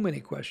too many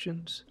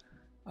questions.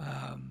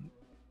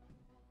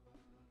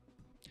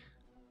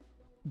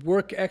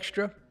 Work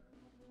extra.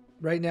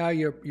 Right now,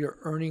 you're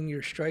earning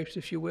your stripes,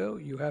 if you will.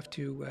 You have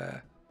to,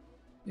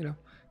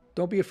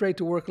 don't be afraid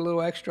to work a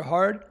little extra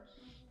hard.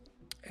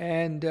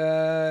 And,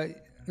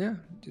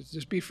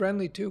 just be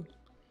friendly, too.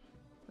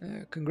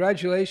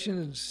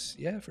 Congratulations.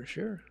 Yeah, for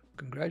sure.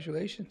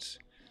 Congratulations.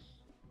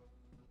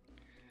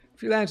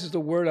 Freelance is the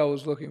word I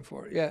was looking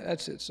for. Yeah,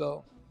 that's it.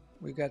 So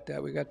we got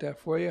that. We got that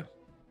for you.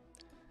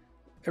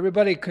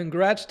 Everybody,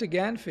 congrats to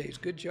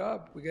Ganface. Good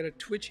job. We got a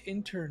Twitch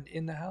intern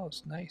in the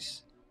house.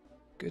 Nice.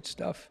 Good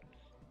stuff.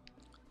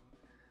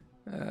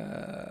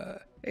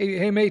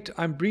 Hey, mate,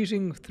 I'm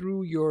breezing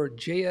through your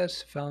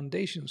JS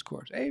Foundations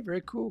course. Hey,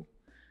 very cool.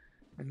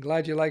 I'm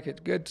glad you like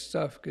it. Good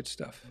stuff. Good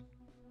stuff.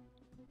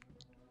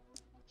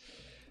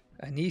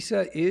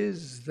 Anissa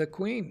is the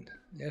queen.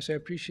 Yes, I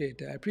appreciate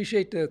that. I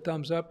appreciate the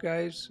thumbs up,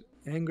 guys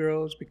and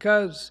girls,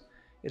 because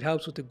it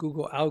helps with the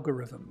Google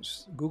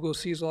algorithms. Google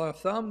sees a lot of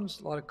thumbs,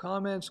 a lot of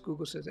comments.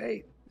 Google says,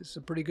 hey, this is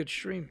a pretty good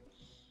stream.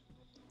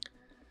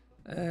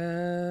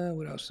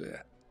 What else?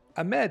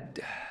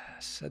 Ahmed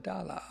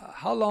Sadala.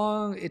 How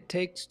long it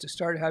takes to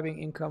start having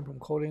income from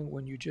coding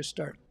when you just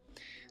start?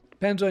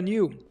 Depends on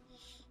you.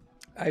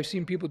 I've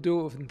seen people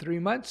do it within 3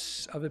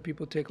 months. Other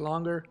people take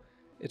longer.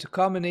 It's a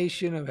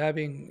combination of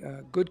having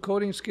good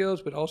coding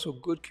skills, but also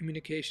good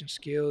communication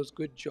skills,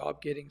 good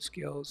job getting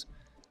skills.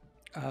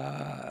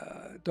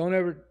 Don't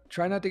ever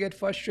try not to get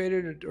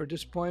frustrated or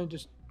disappointed.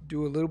 Just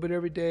do a little bit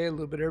every day, a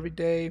little bit every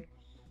day.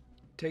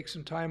 Take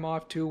some time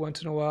off too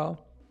once in a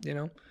while,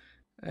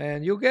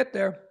 and you'll get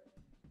there.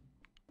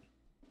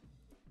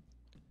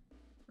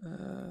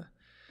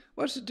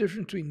 What's the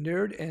difference between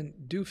nerd and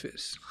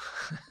doofus?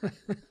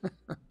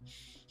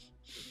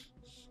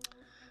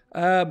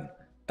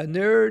 A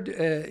nerd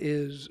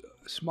is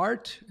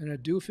smart and a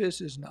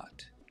doofus is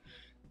not.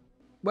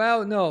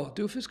 Well, no,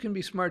 doofus can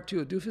be smart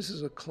too. A doofus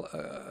is a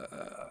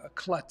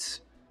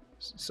klutz.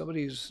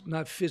 somebody who's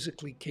not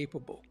physically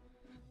capable.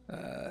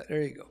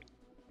 There you go.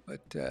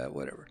 But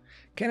whatever.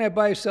 Can I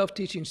buy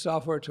self-teaching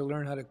software to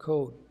learn how to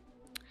code?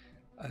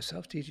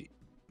 Self-teaching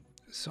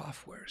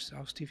software.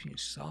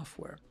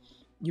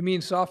 You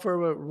mean software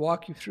will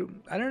walk you through?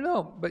 I don't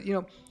know, but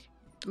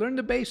learn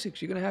the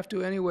basics. You're gonna have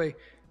to anyway,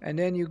 and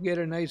then you get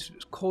a nice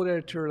code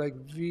editor like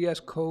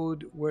VS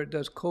Code where it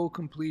does code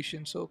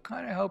completion, so it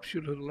kind of helps you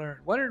to learn.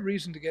 One of the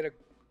reasons to get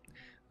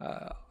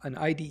an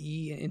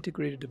IDE, an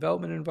integrated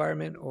development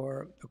environment,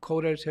 or a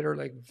code editor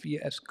like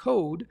VS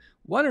Code,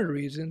 one of the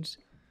reasons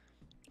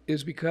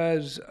is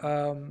because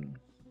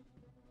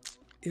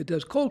it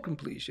does code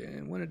completion.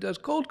 And when it does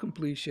code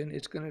completion,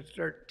 it's going to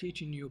start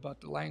teaching you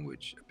about the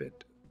language a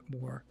bit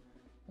more.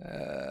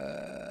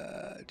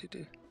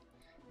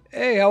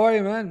 Hey, how are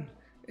you, man?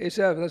 Hey,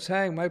 Stef, let's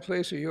hang. My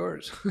place or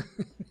yours?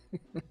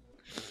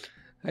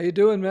 How you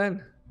doing,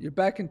 man? You're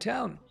back in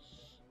town.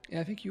 Yeah,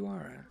 I think you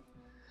are. Huh?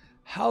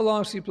 How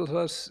long C++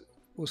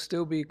 will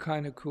still be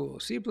kind of cool?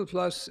 C++,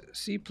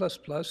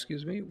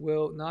 excuse me,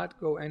 will not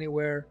go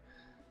anywhere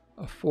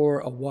for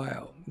a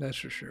while, that's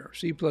for sure.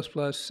 C++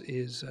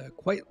 is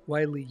quite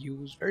widely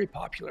used, very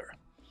popular.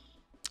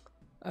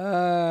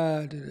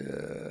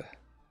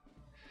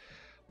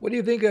 What do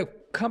you think of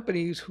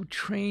companies who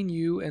train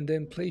you and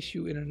then place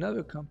you in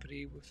another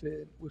company with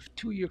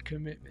 2-year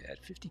commitment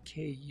at $50K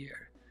a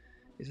year?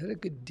 Is that a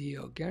good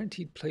deal?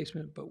 Guaranteed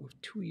placement, but with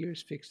 2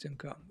 years fixed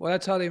income. Well,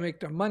 that's how they make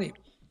their money.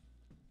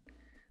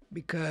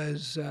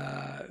 Because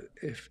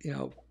if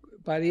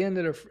by the end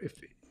of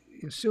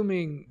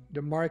assuming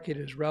the market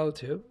is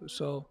relative,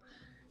 so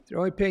if they're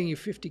only paying you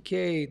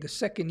 $50K, the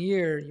second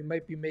year you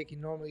might be making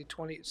normally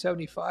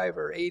 75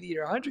 or 80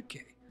 or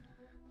 100K.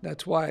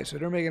 That's why. So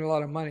they're making a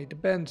lot of money.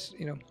 Depends,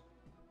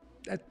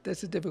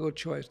 that's a difficult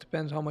choice.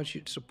 Depends how much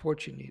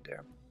support you need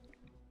there.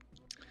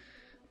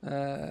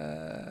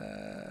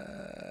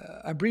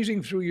 I'm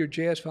breezing through your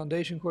JS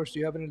Foundation course. Do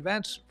you have an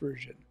advanced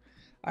version?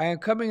 I am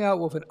coming out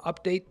with an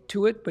update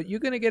to it, but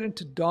you're going to get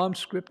into DOM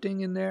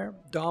scripting in there,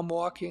 DOM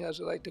walking, as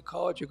I like to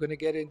call it. You're going to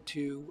get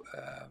into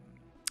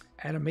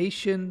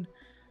animation.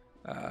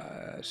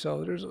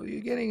 So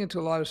you're getting into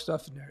a lot of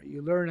stuff in there.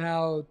 You learn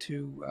how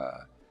to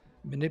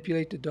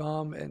manipulate the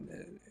DOM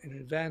in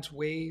advanced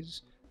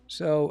ways.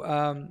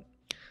 So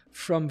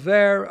from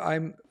there,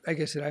 like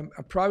I said,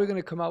 I'm probably going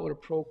to come out with a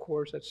pro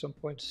course at some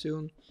point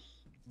soon,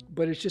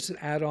 but it's just an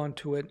add-on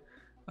to it.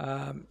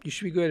 You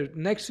should be good.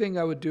 Next thing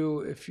I would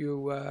do, if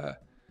you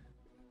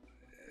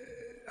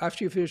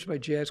after you finish my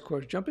JS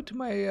course, jump into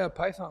my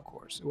Python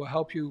course. It will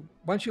help you.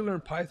 Once you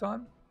learn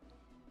Python,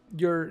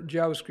 your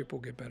JavaScript will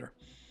get better.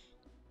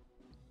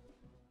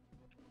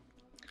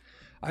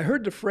 I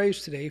heard the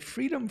phrase today,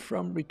 freedom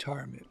from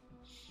retirement.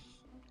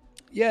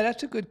 Yeah,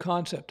 that's a good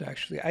concept,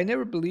 actually. I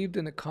never believed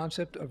in the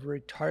concept of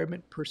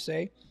retirement per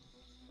se.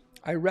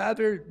 I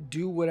rather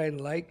do what I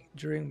like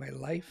during my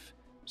life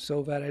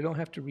so that I don't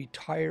have to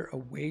retire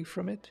away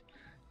from it.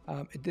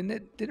 It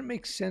didn't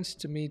make sense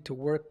to me to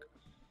work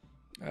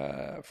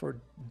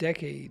for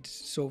decades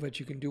so that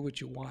you can do what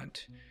you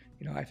want.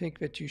 I think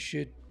that you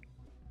should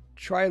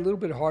try a little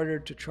bit harder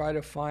to try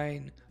to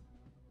find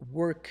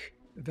work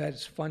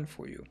that's fun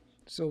for you.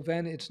 So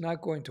then it's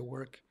not going to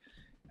work,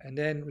 and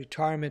then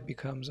retirement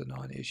becomes a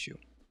non-issue.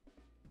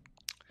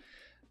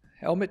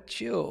 Helmet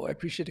Chill, I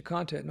appreciate the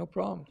content. No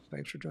problem.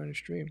 Thanks for joining the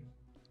stream.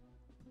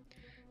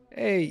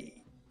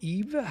 Hey,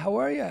 Eva, how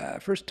are ya?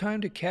 First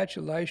time to catch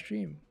a live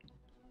stream.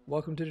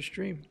 Welcome to the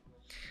stream.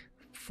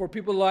 For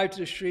people live to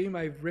the stream,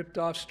 I've ripped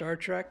off Star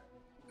Trek.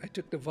 I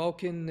took the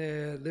Vulcan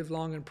live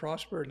long and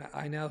prosper, and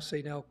I now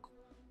say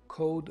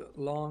code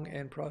long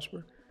and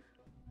prosper.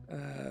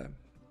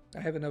 I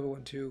have another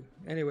one too.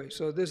 Anyway,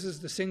 so this is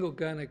the single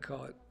gun, I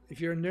call it.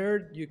 If you're a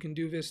nerd, you can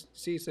do this.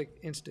 See, it's like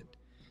instant.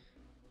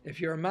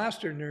 If you're a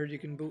master nerd, you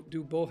can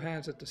do both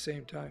hands at the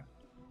same time.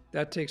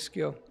 That takes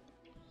skill.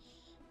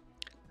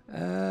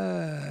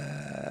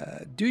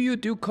 Do you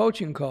do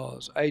coaching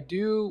calls? I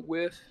do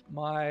with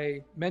my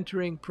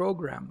mentoring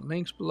program.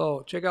 Links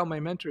below. Check out my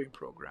mentoring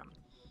program.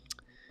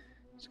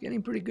 It's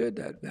getting pretty good,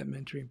 that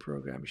mentoring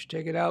program. You should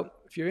check it out.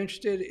 If you're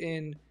interested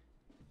in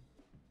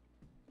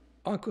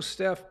Uncle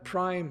Stef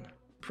Prime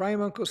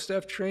Uncle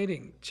Stef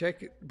training,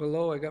 check it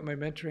below. I got my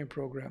mentoring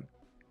program.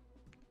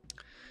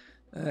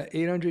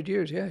 800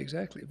 years, yeah,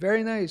 exactly.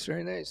 Very nice,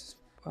 very nice.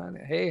 Fun.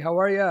 Hey, how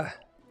are ya?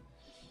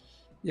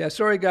 Yeah,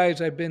 sorry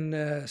guys, I've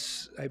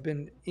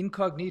been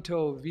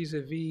incognito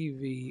vis-a-vis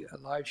the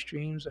live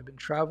streams. I've been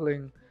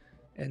traveling,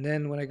 and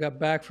then when I got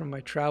back from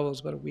my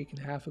travels about a week and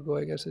a half ago,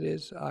 I guess it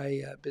is,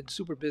 I've been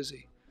super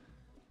busy.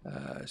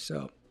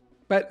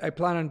 But I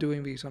plan on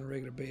doing these on a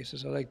regular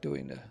basis. I like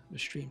doing the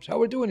streams. How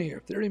we're doing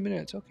here? 30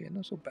 minutes. Okay,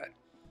 not so bad.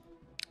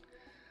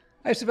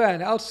 Hi,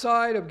 Stefan.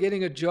 Outside of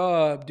getting a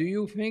job, do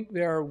you think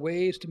there are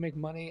ways to make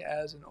money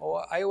as an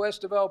iOS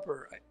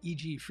developer,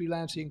 e.g.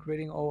 freelancing,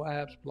 creating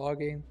apps,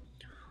 blogging?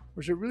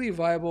 Or is it really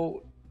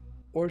viable,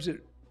 or is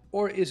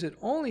it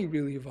only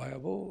really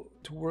viable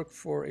to work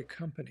for a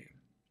company?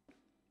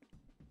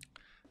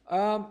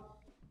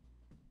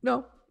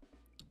 No,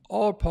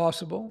 all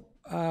possible.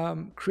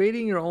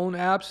 Creating your own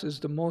apps is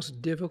the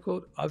most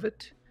difficult of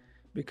it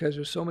because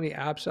there's so many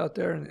apps out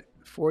there, and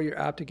for your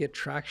app to get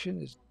traction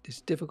is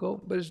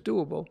difficult, but it's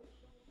doable.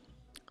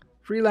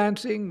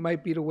 Freelancing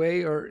might be the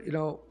way, or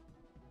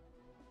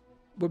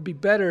would be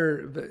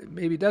better.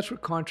 Maybe that's where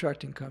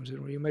contracting comes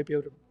in, where you might be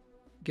able to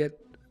get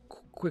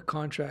quick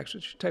contracts,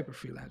 which type of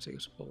freelancing, I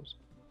suppose.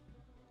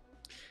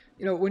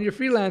 When you're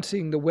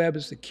freelancing, the web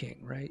is the king,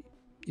 right?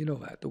 You know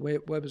that the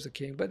web is the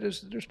king, but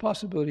there's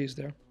possibilities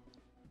there.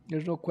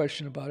 There's no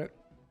question about it.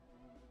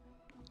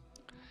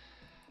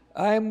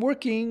 I'm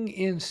working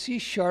in C#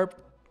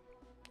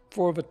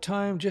 for the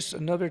time, just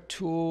another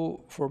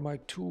tool for my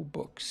tool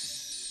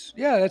books.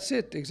 Yeah, that's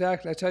it.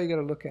 Exactly. That's how you got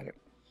to look at it.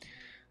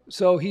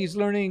 So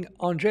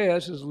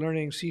Andreas is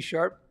learning C#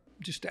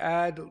 just to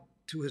add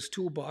to his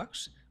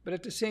toolbox. But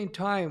at the same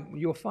time,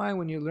 you'll find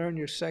when you learn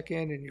your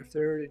second and your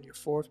third and your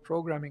fourth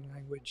programming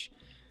language,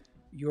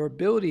 your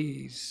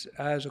abilities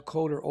as a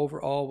coder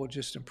overall will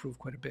just improve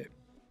quite a bit.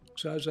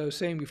 So as I was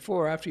saying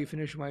before, after you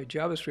finish my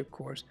JavaScript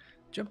course,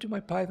 jump to my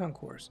Python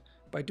course.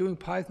 By doing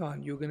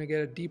Python, you're going to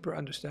get a deeper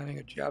understanding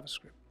of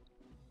JavaScript.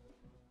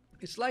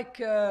 It's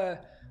like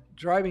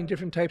driving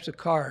different types of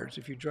cars.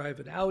 If you drive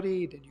an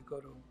Audi, then you go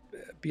to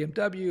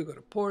BMW, you go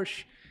to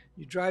Porsche,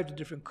 you drive the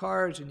different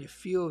cars and you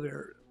feel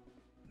their,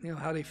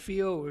 how they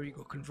feel, or you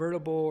go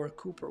convertible or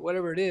coupe or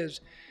whatever it is.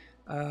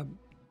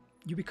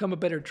 You become a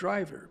better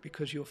driver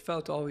because you've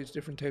felt all these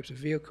different types of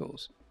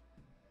vehicles.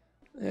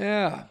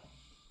 Yeah.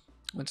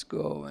 Let's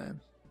go, man.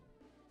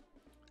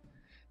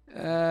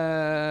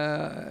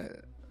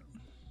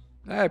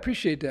 I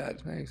appreciate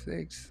that.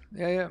 Thanks.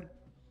 Yeah.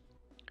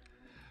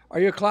 Are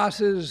your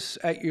classes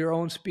at your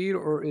own speed,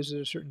 or is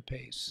it a certain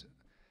pace?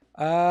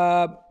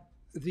 The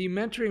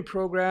mentoring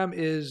program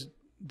is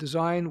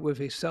designed with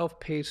a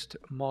self-paced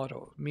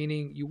model,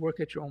 meaning you work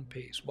at your own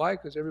pace. Why?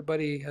 Because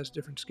everybody has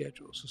different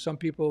schedules. So some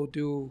people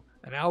do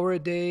an hour a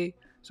day,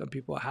 some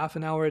people half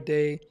an hour a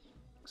day,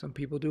 some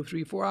people do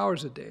 3-4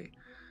 hours a day.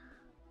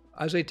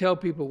 As I tell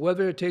people,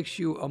 whether it takes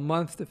you a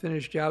month to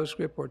finish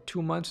JavaScript or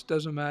 2 months,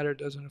 doesn't matter,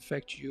 doesn't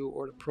affect you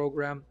or the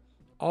program.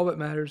 All that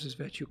matters is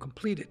that you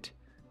complete it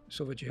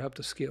so that you have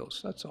the skills.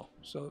 That's all.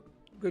 So,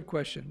 good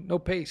question. No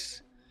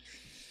pace.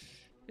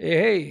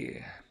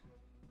 Hey.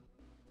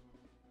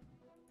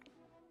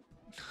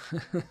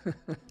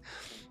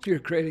 You're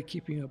great at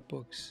keeping up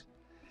books.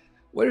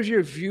 What is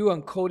your view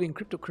on coding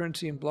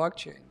cryptocurrency and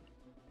blockchain?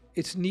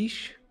 It's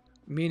niche,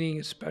 meaning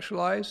it's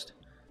specialized.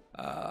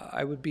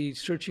 I would be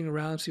searching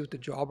around, see what the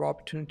job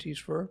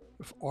opportunities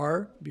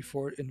are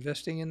before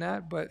investing in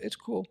that, but it's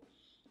cool.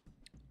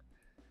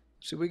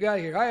 So we got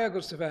here. Hi,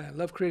 Uncle Stefan.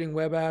 Love creating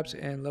web apps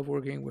and love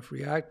working with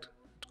React.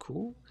 It's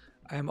cool.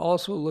 I am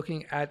also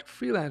looking at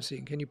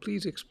freelancing. Can you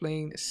please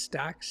explain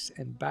stacks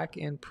and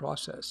back-end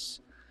process?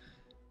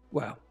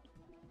 Well,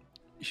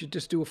 you should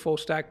just do a full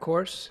stack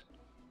course.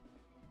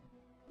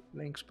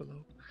 Links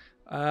below.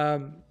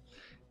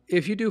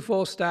 If you do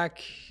full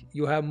stack,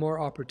 you'll have more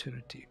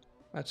opportunity.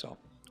 That's all.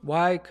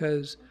 Why?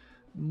 Because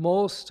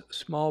most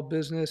small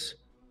business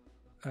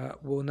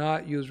will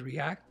not use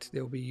React.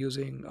 They'll be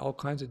using all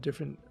kinds of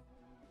different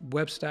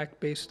web stack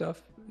based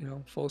stuff,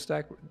 full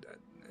stack.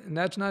 And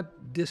that's not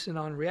dissing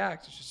on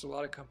React. It's just a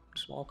lot of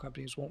small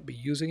companies won't be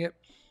using it.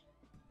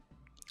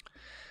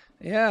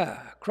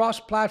 Yeah,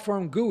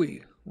 cross-platform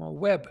GUI. Well,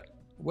 web,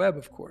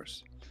 of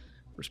course.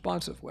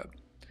 Responsive web.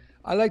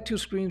 I like two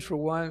screens,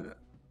 one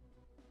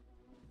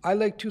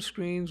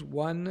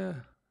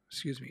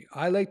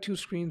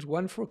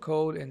for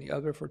code and the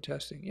other for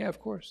testing. Yeah, of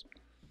course.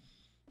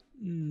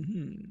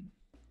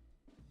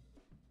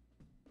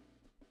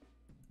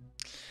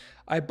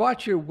 I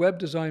bought your web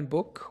design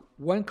book.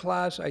 One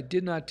class I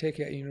did not take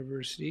at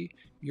university.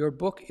 Your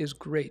book is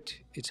great.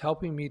 It's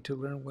helping me to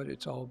learn what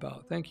it's all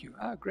about. Thank you.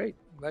 Great.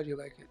 I'm glad you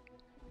like it.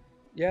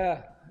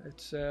 Yeah,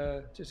 it's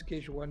just in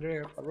case you're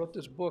wondering, I wrote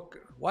this book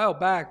a while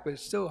back, but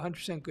it's still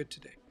 100% good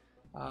today.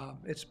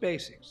 It's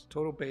basics,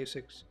 total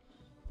basics.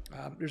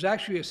 There's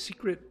actually a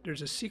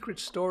secret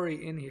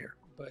story in here,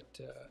 but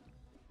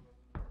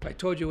if I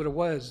told you what it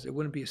was, it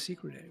wouldn't be a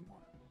secret anymore.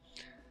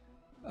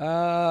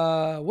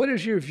 What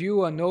is your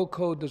view on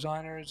no-code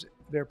designers,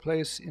 their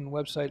place in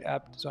website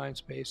app design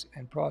space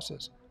and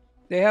process?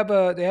 They have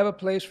a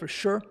place for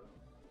sure.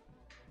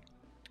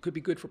 Could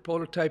be good for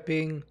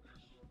prototyping.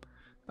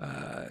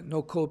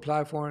 No-code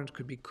platforms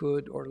could be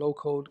good, or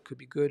low-code could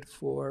be good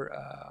for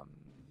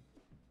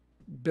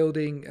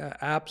building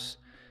apps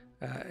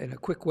in a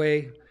quick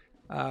way.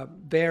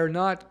 They're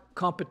not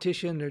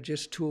competition, they're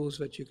just tools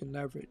that you can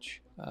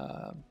leverage.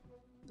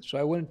 So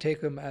I wouldn't take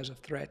them as a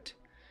threat.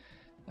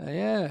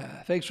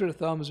 Yeah, thanks for the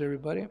thumbs,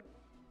 everybody.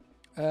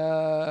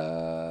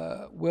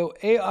 Will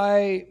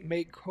AI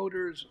make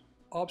coders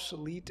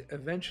obsolete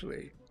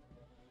eventually?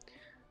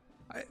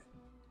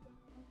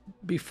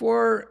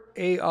 Before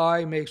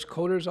AI makes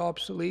coders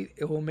obsolete,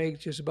 it will make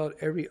just about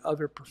every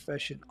other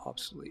profession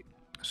obsolete.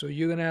 So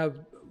you're going to have,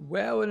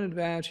 well in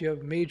advance, you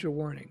have major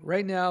warning.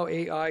 Right now,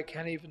 AI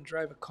can't even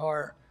drive a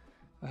car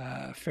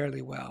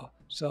fairly well.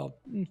 So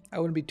I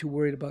wouldn't be too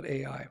worried about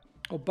AI.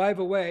 Oh, by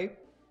the way,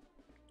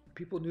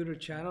 People new to the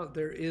channel,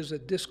 there is a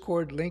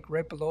Discord link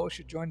right below. You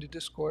should join the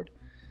Discord.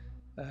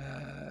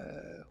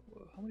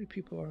 How many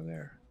people are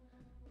there?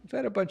 We've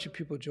had a bunch of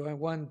people join.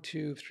 1,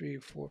 2, 3,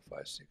 4,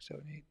 5, 6,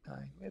 7, 8,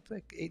 9. We have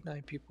like 8,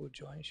 9 people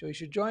join. So you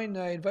should join.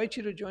 I invite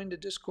you to join the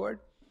Discord.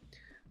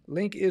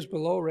 Link is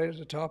below, right at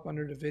the top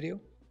under the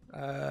video.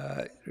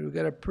 We've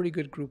got a pretty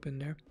good group in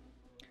there.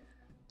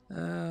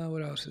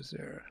 What else is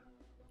there?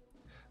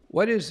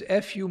 What is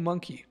FU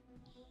Monkey?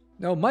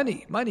 No,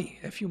 money.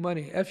 FU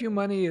Money. FU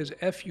Money is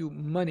FU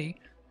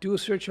Money. Do a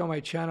search on my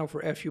channel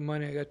for FU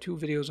Money. I got 2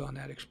 videos on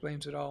that.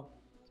 Explains it all.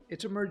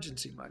 It's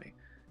emergency money.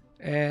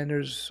 And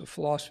there's a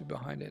philosophy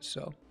behind it.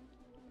 So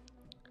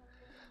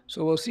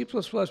will C++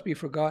 be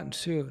forgotten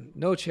soon?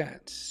 No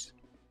chance.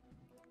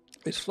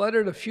 Is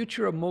Flutter the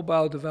future of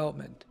mobile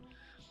development?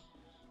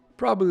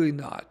 Probably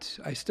not.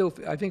 I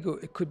think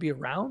it could be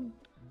around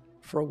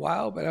for a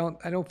while, but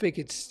I don't think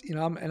it's, you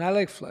know, and I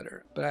like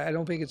Flutter, but I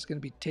don't think it's going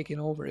to be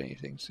taking over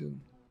anything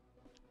soon.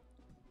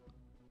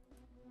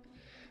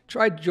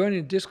 Tried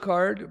joining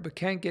Discord, but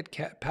can't get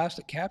past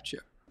the CAPTCHA.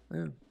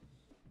 Yeah.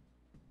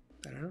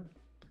 I don't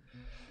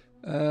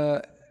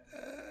know.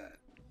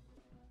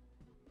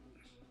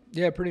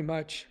 Yeah, pretty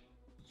much.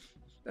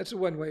 That's the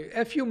one way.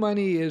 FU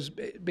money is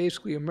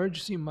basically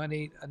emergency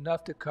money,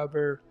 enough to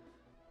cover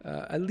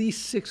at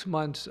least 6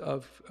 months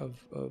of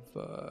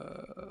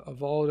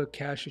all the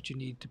cash that you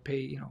need to pay.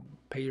 You know,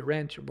 pay your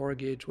rent, your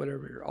mortgage,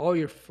 whatever, all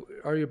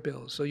your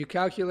bills. So you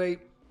calculate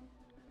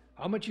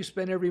how much you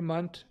spend every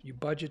month. You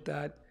budget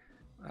that.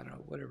 I don't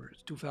know, whatever,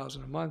 it's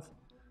 $2,000 a month.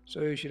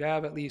 So you should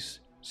have at least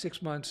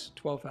 6 months,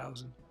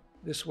 $12,000.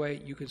 This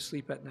way you can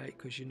sleep at night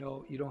because you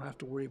know you don't have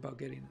to worry about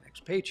getting the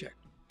next paycheck.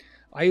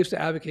 I used to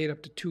advocate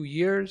up to 2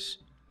 years.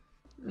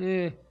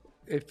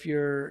 If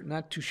you're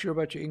not too sure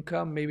about your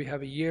income, maybe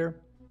have a year.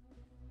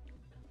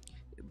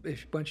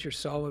 If once you're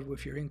solid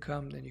with your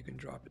income, then you can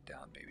drop it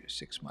down maybe to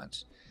 6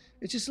 months.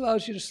 It just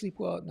allows you to sleep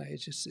well at night.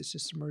 It's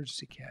just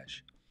emergency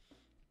cash.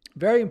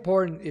 Very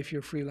important if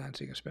you're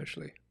freelancing,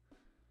 especially.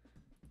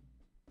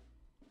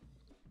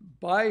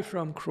 Buy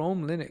from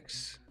Chrome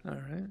Linux. All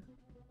right.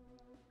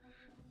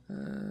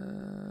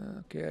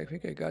 Okay, I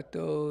think I got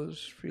those.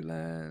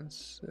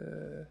 Freelance.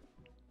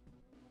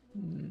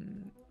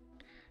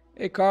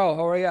 Hey, Carl,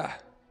 how are ya?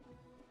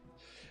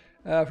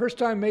 First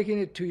time making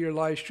it to your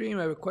live stream.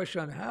 I have a question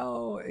on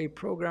how a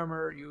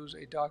programmer use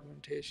a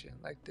documentation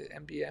like the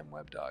MDM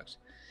web docs.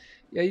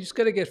 Yeah, you just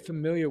got to get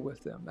familiar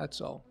with them.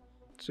 That's all.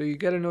 So you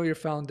got to know your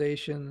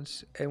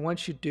foundations, and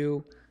once you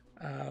do,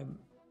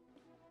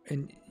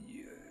 and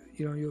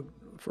you know, you,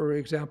 for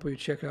example, you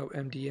check out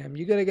MDM.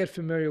 You got to get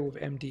familiar with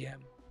MDM.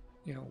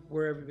 You know,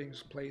 where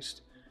everything's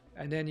placed,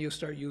 and then you'll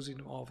start using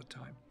them all the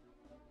time.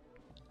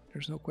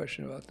 There's no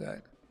question about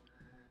that.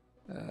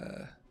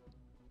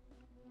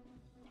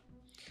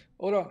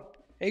 Hold on.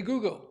 Hey,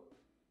 Google,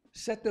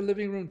 set the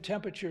living room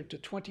temperature to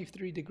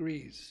 23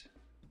 degrees.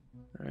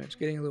 All right, it's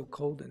getting a little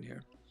cold in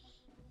here.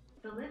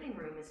 The living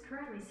room is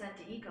currently set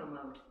to eco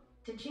mode.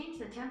 To change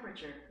the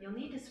temperature, you'll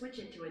need to switch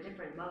it to a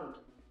different mode.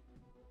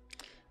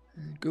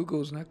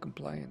 Google's not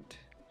compliant.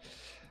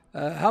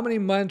 How many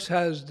months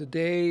has a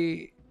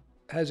day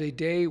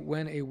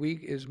when a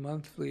week is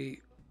monthly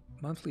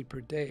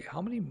per day?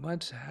 How many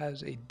months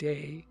has a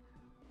day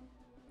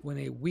when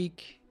a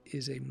week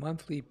is a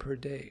monthly per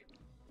day?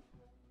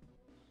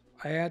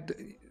 I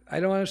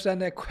don't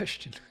understand that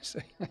question.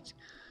 Is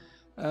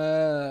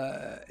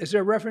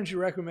there a reference you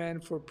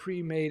recommend for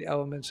pre-made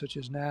elements such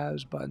as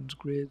navs, buttons,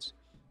 grids,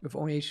 with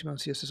only HTML and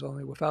CSS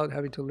only, without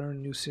having to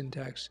learn new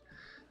syntax?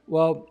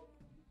 Well,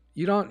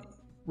 you don't.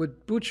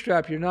 With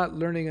Bootstrap, you're not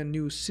learning a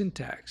new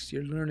syntax.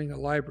 You're learning a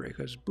library,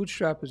 because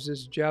Bootstrap is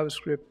this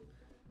JavaScript,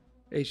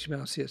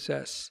 HTML,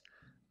 CSS.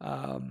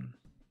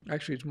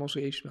 Actually, it's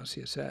mostly HTML,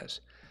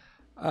 CSS.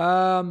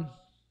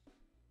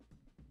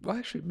 Well,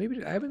 actually,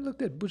 maybe I haven't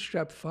looked at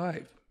Bootstrap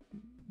 5.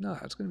 No,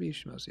 it's going to be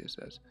HTML,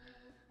 CSS.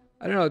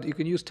 I don't know. You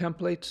can use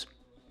templates.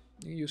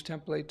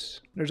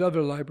 There's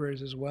other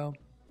libraries as well.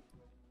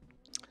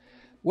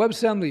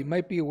 WebAssembly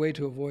might be a way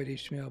to avoid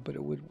HTML, but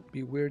it would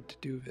be weird to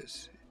do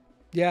this.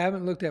 Yeah, I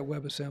haven't looked at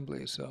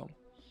WebAssembly, so.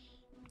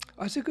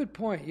 Oh, that's a good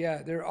point.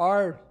 Yeah, there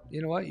are,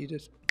 you know what?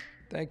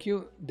 Thank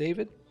you,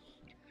 David.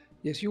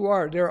 Yes, you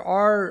are. There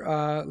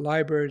are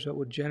libraries that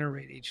will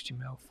generate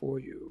HTML for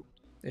you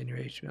in your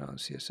HTML and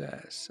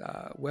CSS.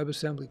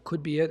 WebAssembly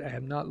could be it. I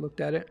have not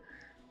looked at it.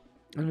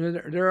 And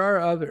there are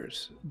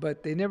others,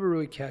 but they never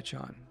really catch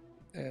on,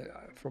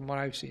 from what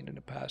I've seen in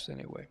the past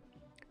anyway.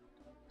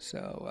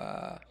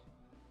 So,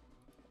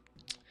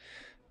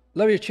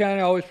 love your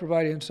channel. Always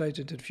provide insights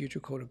into the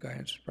future code of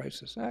guidance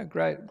prices.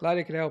 Great. Glad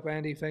I could help,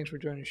 Andy. Thanks for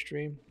joining the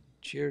stream.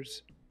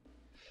 Cheers.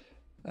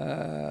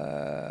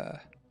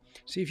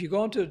 See, if you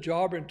go into a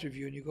job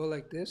interview and you go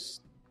like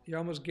this, you're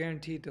almost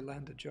guaranteed to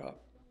land a job.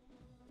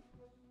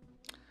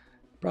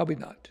 Probably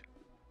not.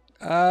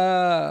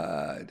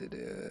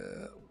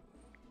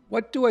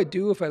 What do I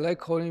do if I like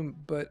coding,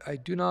 but I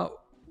do not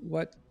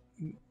what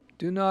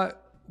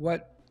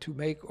to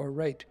make or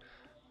write?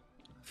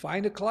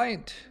 Find a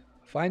client.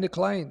 Find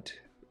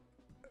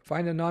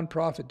Find a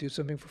nonprofit. Do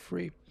something for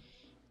free.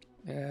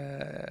 I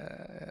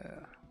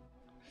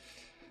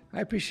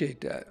appreciate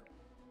that.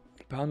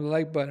 Pound the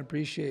like button.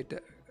 Appreciate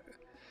that.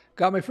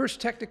 Got my first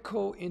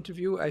technical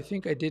interview. I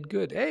think I did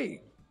good.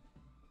 Hey,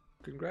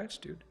 congrats,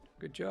 dude.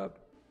 Good job.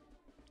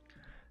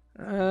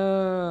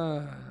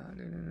 How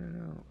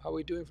are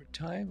we doing for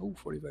time? Oh,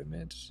 45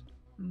 minutes.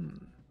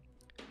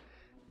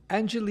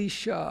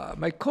 Angelisha,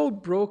 my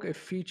code broke a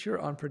feature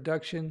on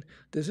production.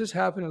 Does this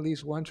happen at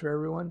least once for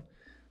everyone?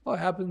 Well, it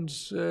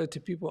happens to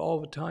people all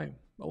the time.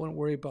 I wouldn't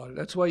worry about it.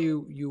 That's why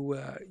you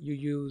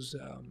use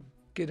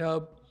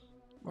GitHub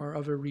or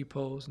other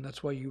repos, and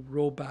that's why you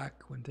roll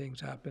back when things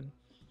happen.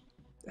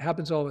 It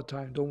happens all the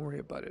time. Don't worry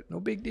about it.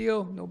 No big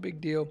deal. No big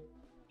deal.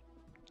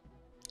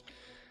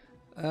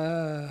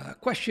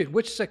 Question: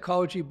 which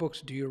psychology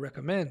books do you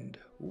recommend?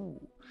 Ooh.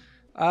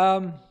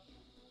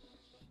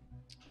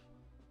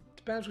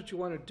 Depends what you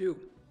want to do.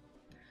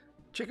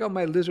 Check out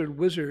my Lizard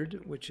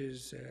Wizard, which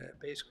is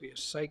basically a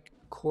psych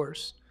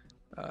course.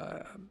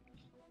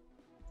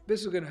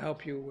 This is going to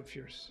help you with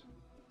your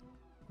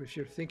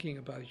thinking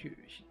about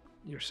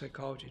your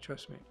psychology.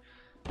 Trust me.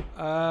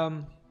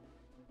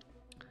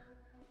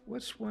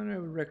 What's one I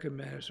would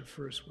recommend as the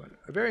first one?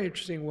 A very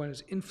interesting one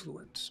is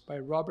Influence by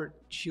Robert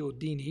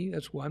Cialdini.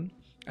 That's one.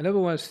 Another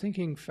one is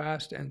Thinking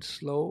Fast and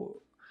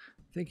Slow.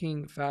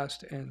 Thinking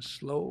Fast and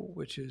Slow,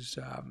 which is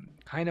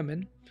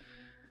Heinemann.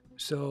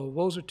 So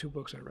those are two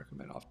books I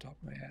recommend off the top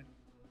of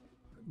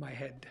my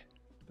head,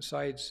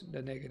 besides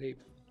the Naked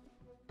Ape.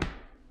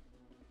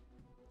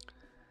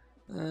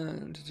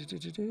 Where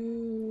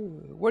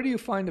do you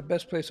find the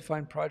best place to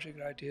find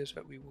project ideas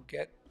that we will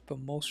get the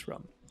most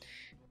from?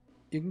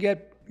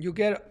 You'll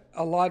get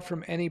a lot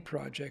from any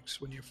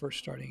projects when you're first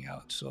starting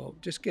out. So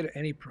just get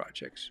any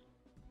projects.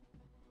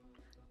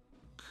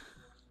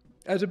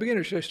 As a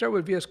beginner, should I start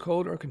with VS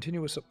Code or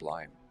continue with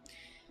Sublime?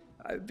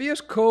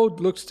 VS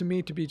Code looks to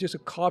me to be just a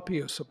copy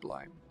of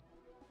Sublime.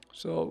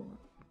 So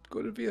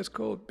go to VS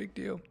Code, big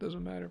deal,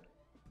 doesn't matter.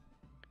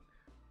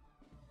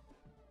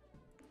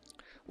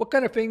 What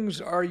kind of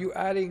things are you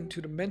adding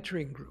to the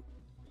mentoring group?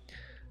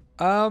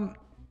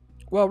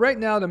 Well, right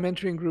now the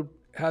mentoring group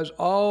has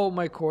all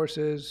my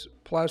courses,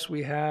 plus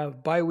we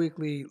have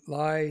bi-weekly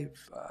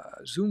live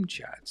Zoom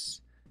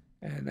chats.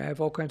 And I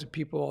have all kinds of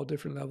people, all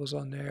different levels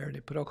on there. They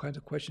put all kinds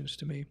of questions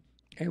to me.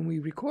 And we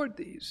record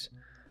these.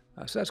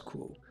 So that's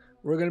cool.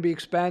 We're going to be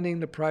expanding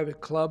the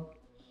private club.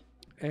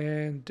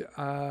 And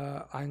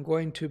I'm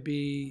going to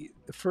be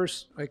the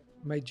first, like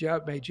my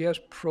JS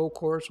Pro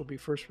course will be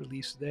first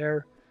released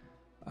there.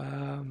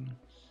 And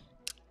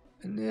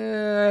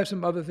I have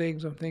some other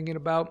things I'm thinking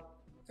about.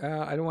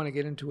 I don't want to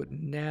get into it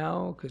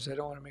now because I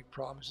don't want to make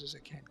promises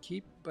I can't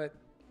keep. But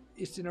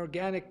it's an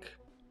organic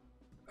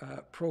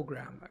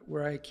program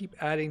where I keep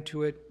adding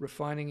to it,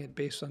 refining it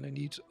based on the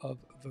needs of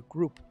the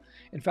group.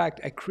 In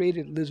fact, I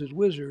created Lizard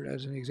Wizard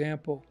as an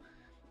example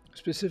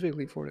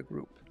specifically for the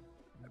group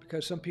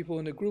because some people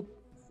in the group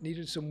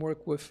needed some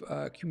work with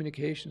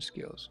communication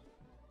skills.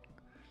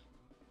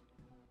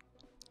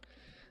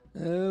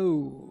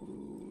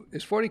 Oh,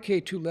 is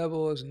 40K too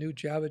level as a new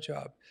Java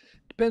job?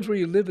 Depends where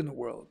you live in the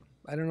world.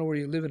 I don't know where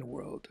you live in the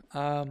world,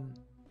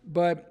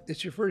 but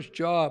it's your first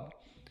job.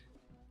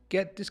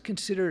 Just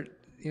consider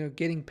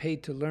getting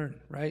paid to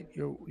learn, right?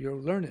 You're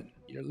learning.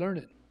 You're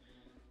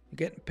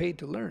getting paid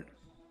to learn.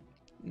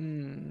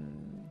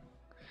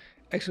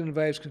 Excellent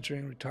advice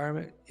concerning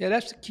retirement. Yeah,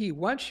 that's the key.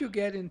 Once you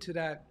get into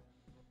that,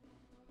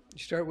 you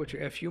start with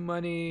your FU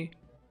money,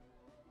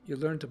 you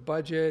learn to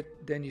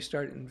budget, then you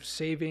start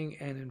saving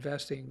and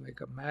investing like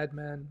a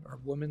madman or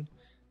woman.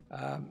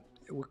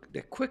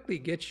 That quickly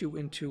gets you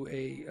into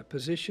a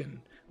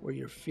position where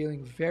you're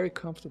feeling very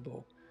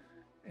comfortable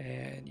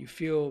and you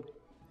feel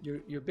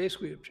you're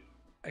basically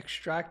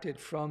extracted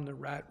from the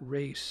rat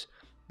race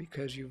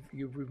because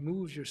you've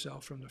removed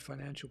yourself from the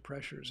financial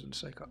pressures and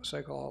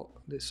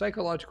the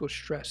psychological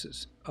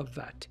stresses of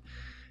that.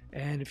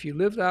 And if you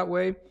live that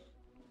way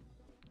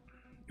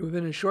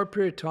within a short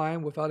period of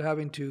time without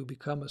having to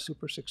become a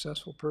super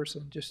successful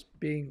person, just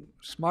being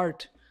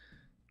smart,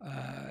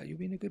 you'll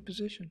be in a good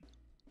position.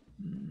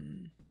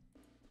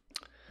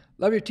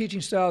 Love your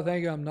teaching style.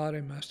 Thank you. I'm not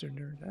a master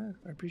nerd.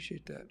 I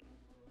appreciate that.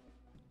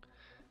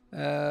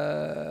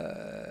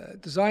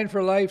 Design for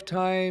a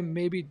lifetime.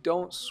 Maybe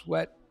don't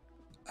sweat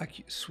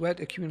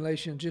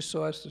accumulation just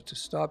so as to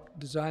stop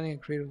designing a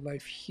creative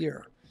life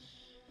here.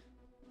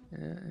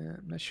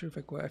 I'm not sure if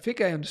I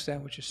think I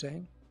understand what you're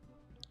saying.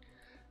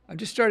 I'm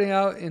just starting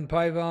out in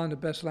Python, the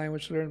best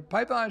language to learn.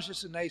 Python is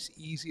just a nice,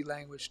 easy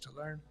language to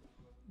learn.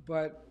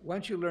 But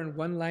once you learn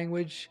one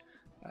language,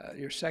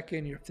 your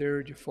second, your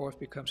third, your fourth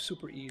becomes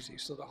super easy.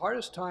 So the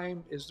hardest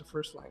time is the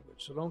first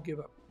language. So don't give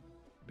up.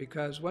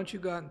 Because once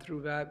you've gotten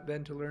through that,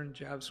 then to learn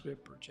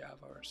JavaScript or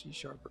Java or C#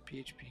 or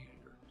PHP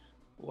or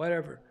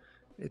whatever,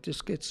 it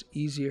just gets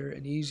easier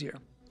and easier.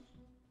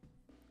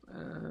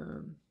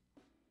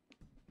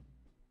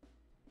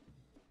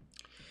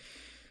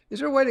 Is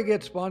there a way to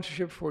get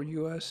sponsorship for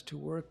US to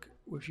work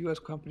with US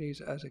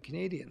companies as a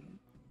Canadian?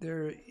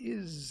 There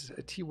is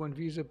a T1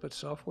 visa, but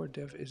software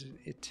dev isn't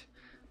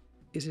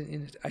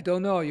in it. I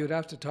don't know. You'd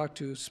have to talk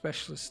to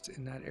specialists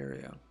in that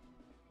area.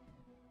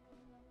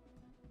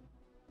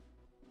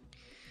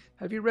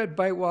 Have you read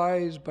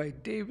Bitewise by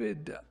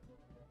David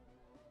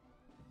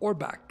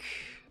Orbach?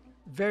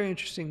 Very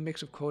interesting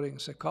mix of coding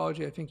and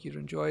psychology. I think you'd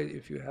enjoy it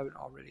if you haven't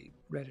already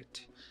read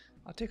it.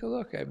 I'll take a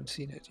look. I haven't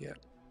seen it yet.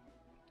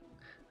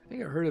 I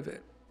think I heard of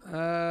it.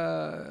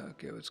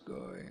 Okay, what's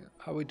going?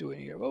 How are we doing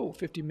here? Oh,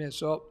 50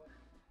 minutes up.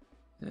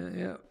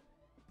 Yeah.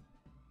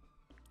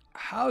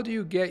 How do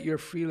you get your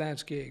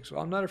freelance gigs?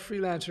 Well, I'm not a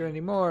freelancer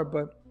anymore,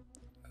 but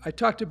I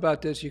talked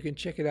about this. You can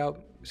check it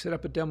out. Set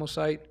up a demo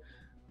site,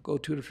 go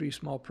 2 to 3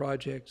 small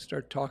projects,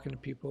 start talking to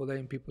people,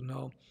 letting people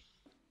know.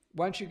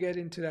 Once you get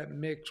into that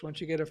mix, once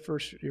you get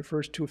your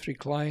first 2 or 3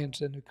 clients,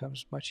 then it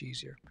becomes much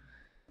easier.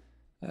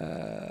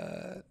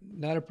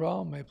 Not a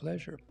problem. My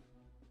pleasure.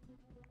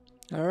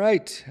 All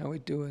right. How we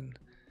doing?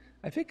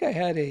 I think I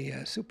had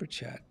a super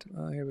chat.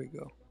 Oh, here we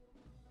go.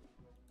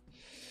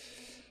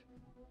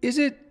 Is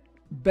it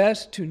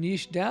best to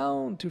niche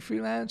down to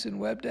freelance and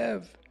web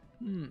dev?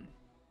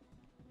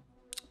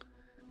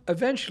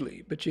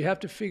 Eventually, but you have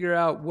to figure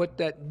out what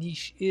that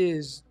niche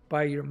is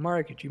by your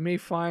market. You may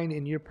find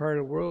in your part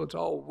of the world it's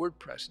all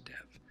WordPress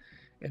dev.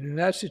 And in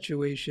that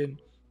situation,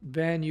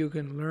 then you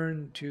can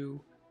learn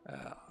to,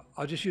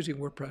 I'll just using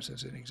WordPress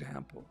as an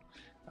example.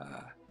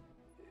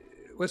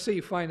 Let's say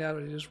you find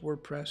out it is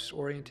WordPress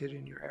oriented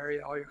in your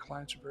area, all your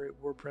clients are very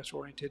WordPress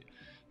oriented,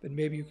 then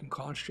maybe you can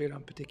concentrate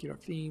on particular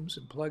themes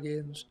and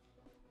plugins,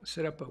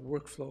 set up a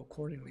workflow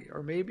accordingly.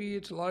 Or maybe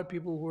it's a lot of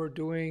people who are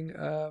doing,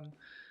 I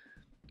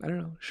don't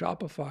know,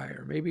 Shopify,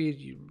 or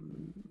maybe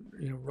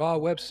raw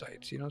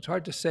websites. It's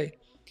hard to say.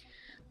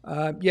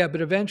 Yeah,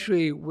 but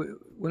eventually,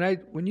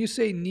 when you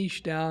say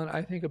niche down,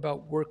 I think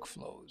about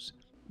workflows.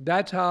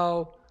 That's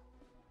how.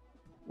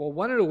 Well,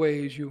 one of the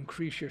ways you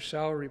increase your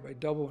salary by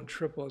double and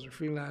triple as a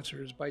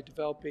freelancer is by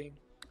developing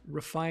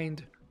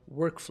refined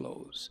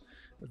workflows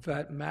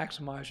that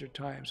maximize your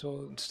time.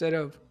 So instead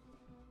of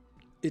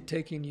it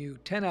taking you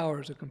 10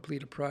 hours to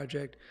complete a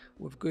project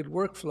with good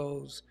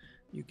workflows,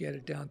 you get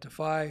it down to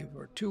 5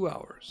 or 2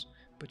 hours,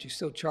 but you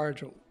still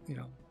charge,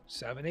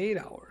 7, 8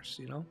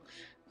 hours,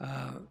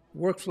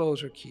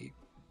 Workflows are key.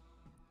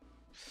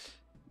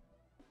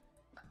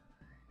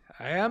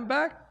 I am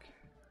back.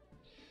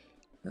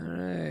 All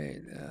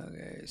right.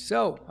 Okay.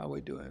 So, how are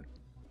we doing?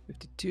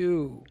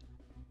 52.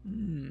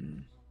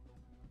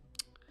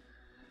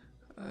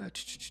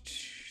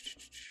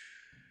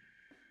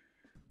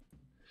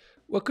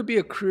 What could be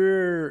a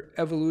career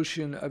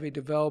evolution of a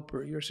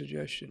developer? Your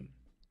suggestion?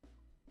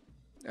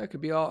 That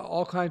could be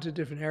all kinds of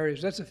different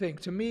areas. That's the thing.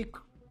 To me,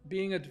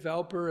 being a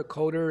developer, a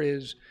coder,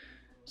 it's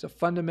a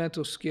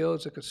fundamental skill.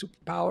 It's like a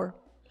superpower.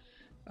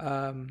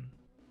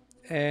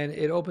 And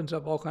it opens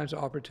up all kinds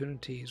of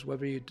opportunities,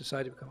 whether you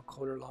decide to become a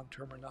coder long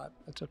term or not.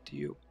 That's up to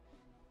you.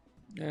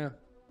 Yeah.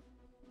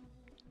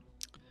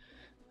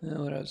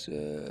 What else?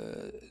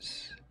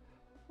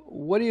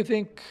 What do you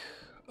think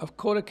of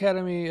Code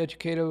Academy,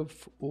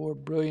 educative or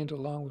brilliant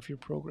along with your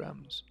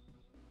programs?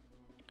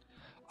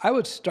 I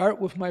would start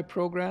with my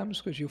programs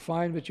because you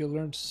find that you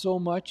learn so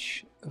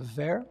much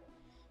there.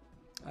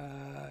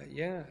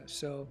 Yeah.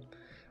 So,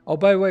 oh,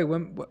 by the way,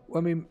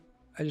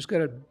 I just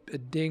got a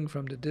ding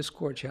from the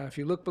Discord channel. If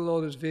you look below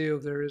this video,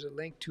 there is a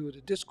link to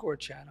the Discord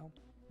channel.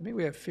 I think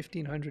we have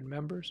 1,500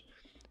 members.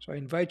 So I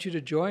invite you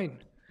to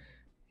join.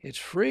 It's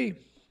free.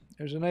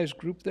 There's a nice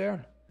group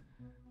there.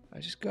 I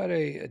just got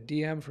a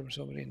DM from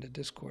somebody in the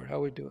Discord. How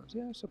are we doing?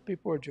 Yeah, some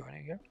people are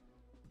joining here.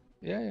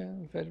 Yeah.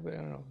 We've had, I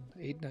don't know,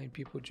 8, 9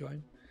 people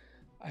join.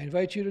 I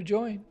invite you to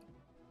join.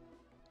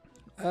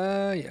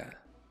 Yeah.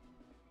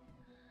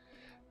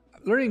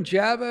 Learning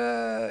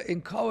Java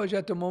in college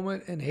at the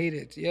moment and hate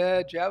it.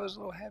 Yeah, Java's a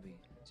little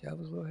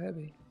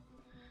heavy.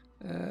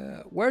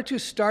 Where to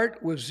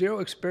start with 0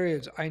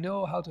 experience? I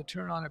know how to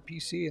turn on a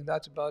PC and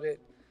that's about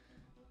it.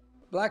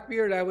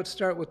 Blackbeard, I would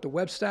start with the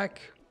web stack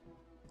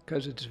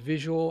because it's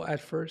visual at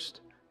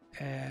first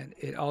and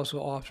it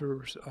also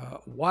offers a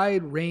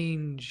wide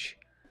range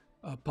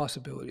of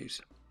possibilities.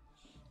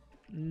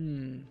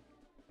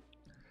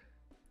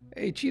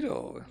 Hey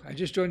Cheeto, I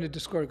just joined the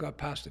Discord, got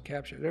past the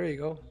capture. There you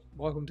go.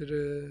 Welcome to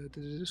the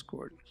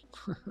Discord.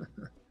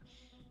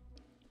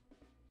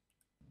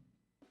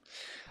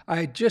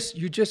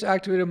 You just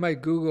activated my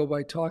Google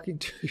by talking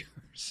to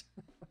yours.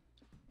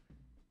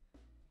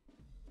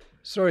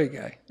 Sorry,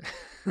 guy.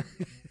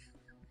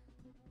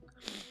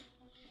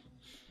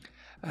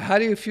 How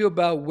do you feel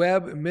about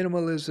web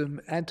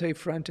minimalism,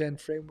 anti-front-end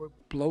framework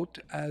bloat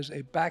as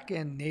a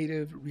back-end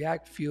native?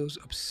 React feels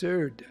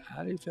absurd.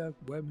 How do you feel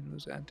about web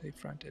minimalism,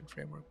 anti-front-end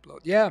framework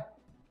bloat? Yeah.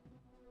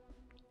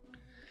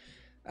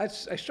 I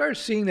started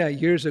seeing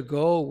that years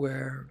ago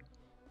where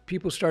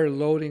people started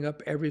loading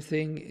up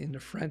everything in the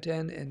front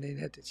end and they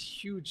had this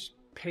huge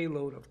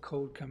payload of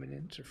code coming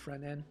into the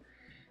front end.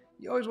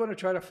 You always want to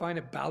try to find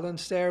a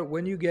balance there.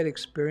 When you get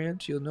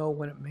experience, you'll know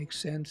when it makes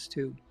sense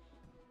to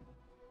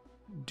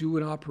do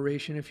an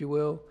operation, if you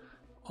will,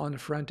 on the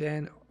front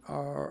end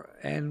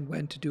and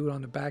when to do it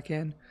on the back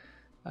end.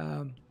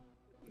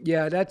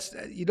 Yeah, that's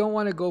you don't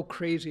want to go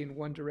crazy in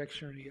one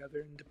direction or the other.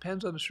 It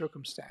depends on the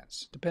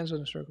circumstance. Depends on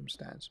the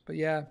circumstance. But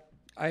yeah,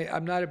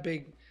 I'm not a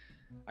big.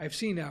 I've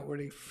seen that where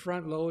they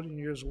front load and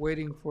you're just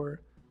waiting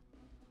for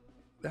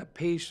that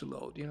page to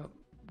load. You know,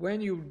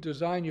 when you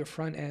design your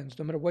front ends,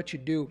 no matter what you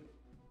do,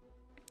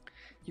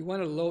 you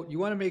want to load. You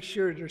want to make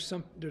sure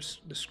the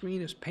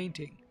screen is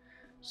painting,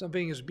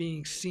 something is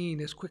being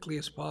seen as quickly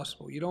as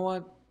possible. You don't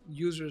want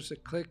users to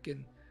click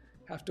and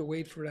have to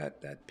wait for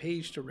that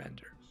page to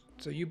render.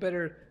 So you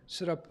better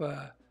set up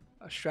a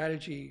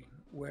strategy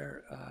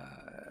where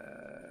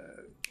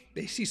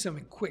they see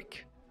something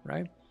quick,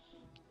 right?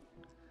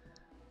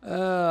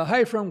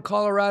 Hi from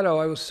Colorado.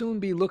 I will soon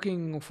be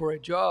looking for a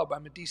job.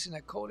 I'm a decent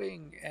at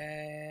coding,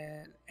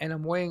 and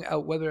I'm weighing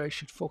out whether I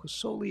should focus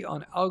solely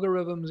on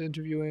algorithms,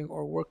 interviewing,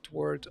 or work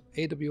towards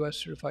AWS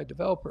certified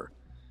developer.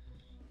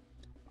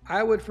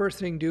 I would first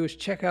thing do is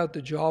check out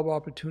the job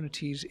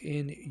opportunities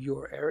in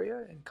your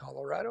area in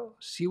Colorado,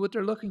 see what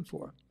they're looking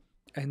for,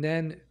 and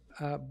then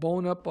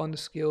bone up on the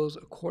skills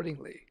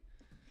accordingly.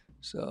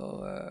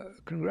 So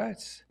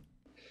congrats.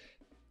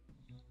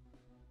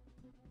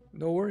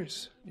 No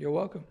worries. You're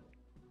welcome.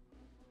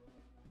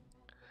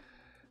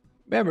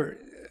 Remember,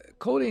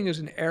 coding is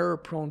an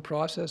error-prone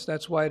process.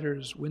 That's why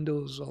there's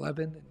Windows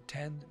 11 and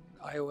 10 and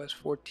iOS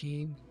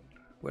 14,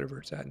 whatever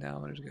it's at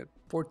now. There's got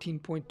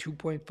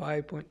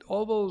 14.2.5.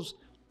 All those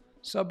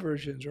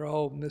subversions are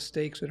all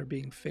mistakes that are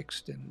being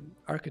fixed and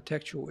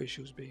architectural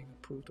issues being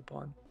improved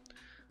upon.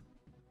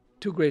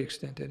 To a great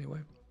extent, anyway.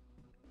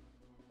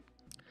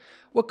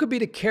 What could be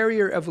the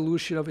carrier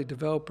evolution of a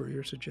developer?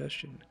 Your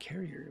suggestion.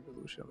 Carrier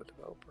evolution of a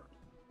developer.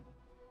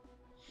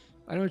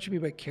 I don't know what you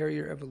mean by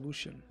carrier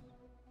evolution.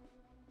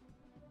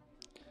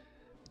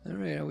 All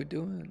right, how we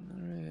doing?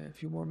 All right, a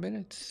few more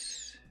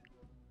minutes.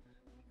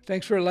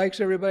 Thanks for the likes,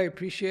 everybody. I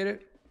appreciate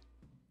it.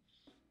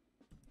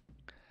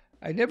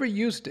 I never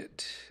used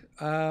it,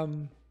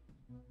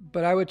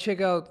 but I would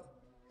check out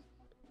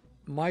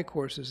my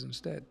courses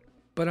instead.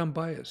 But I'm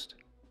biased.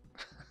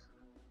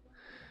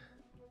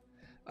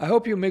 I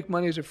hope you make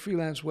money as a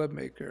freelance web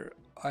maker.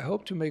 I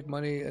hope to make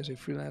money as a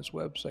freelance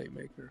website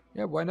maker.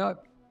 Yeah, why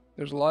not?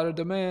 There's a lot of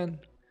demand.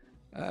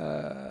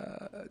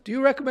 Do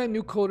you recommend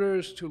new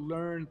coders to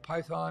learn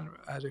Python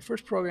as a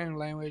first programming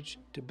language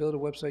to build a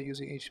website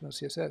using HTML,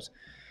 CSS?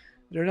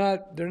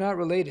 They're not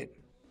related.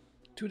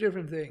 Two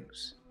different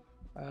things.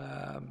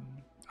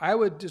 I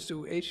would just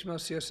do HTML,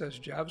 CSS,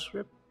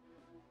 JavaScript.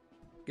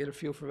 Get a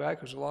feel for that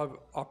because there's a lot of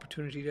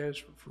opportunity there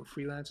for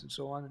freelance and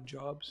so on and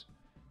jobs.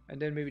 And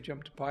then maybe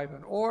jump to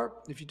Python.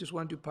 Or if you just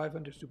want to do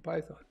Python, just do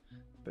Python.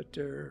 But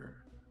they're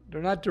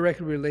not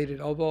directly related,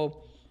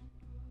 although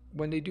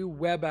when they do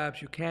web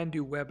apps, you can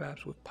do web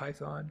apps with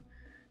Python,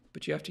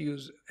 but you have to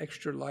use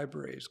extra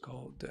libraries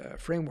called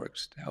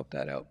frameworks to help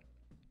that out.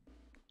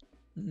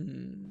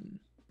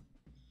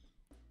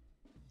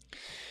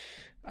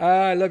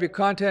 I love your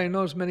content. I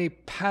notice many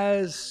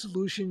PaaS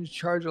solutions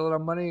charge a lot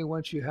of money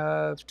once you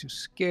have to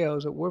scale.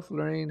 Is it worth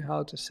learning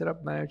how to set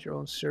up, manage your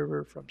own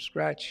server from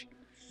scratch?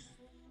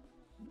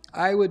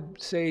 I would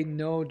say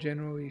no,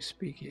 generally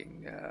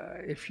speaking.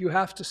 If you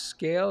have to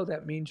scale,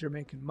 that means you're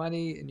making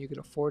money and you can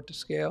afford to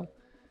scale.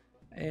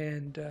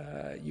 And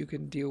you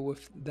can deal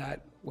with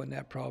that when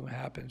that problem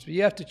happens. But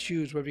you have to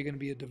choose whether you're going to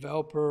be a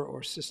developer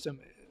or system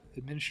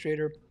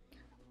administrator.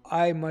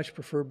 I much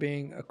prefer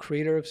being a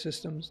creator of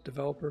systems,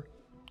 developer,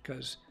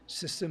 because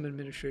system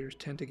administrators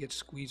tend to get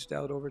squeezed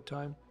out over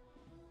time.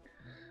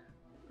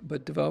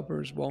 But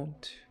developers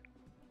won't.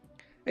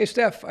 Hey,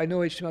 Stef, I know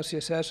HTML,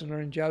 CSS, and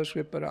learning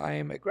JavaScript, but I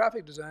am a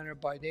graphic designer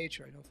by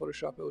nature. I know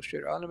Photoshop,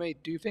 Illustrator,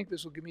 Animate. Do you think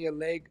this will give me a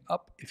leg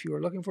up if you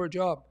are looking for a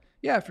job?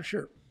 Yeah, for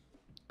sure.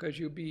 Because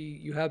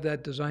you have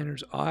that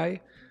designer's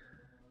eye,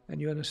 and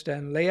you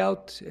understand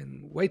layout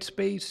and white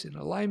space and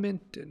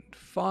alignment and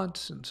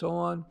fonts and so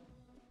on.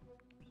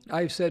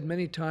 I've said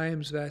many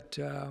times that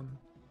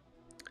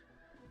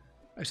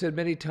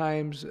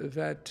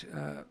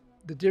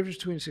the difference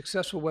between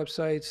successful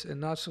websites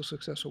and not so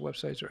successful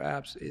websites or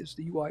apps is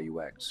the UI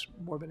UX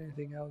more than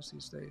anything else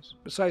these days,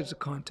 besides the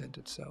content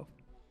itself.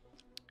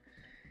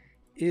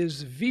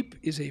 Is a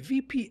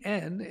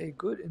VPN a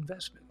good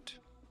investment?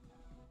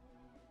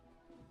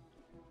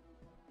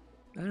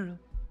 I don't know.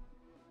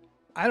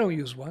 I don't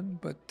use one,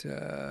 but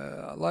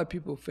a lot of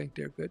people think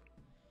they're good.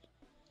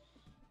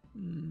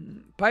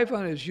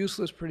 Python is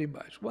useless pretty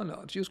much. Well,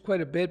 no, it's used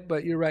quite a bit,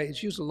 but you're right.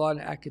 It's used a lot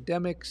in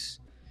academics.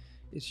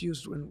 It's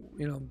used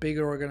in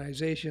bigger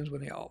organizations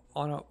when they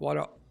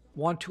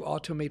want to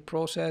automate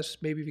process.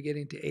 Maybe if you get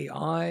into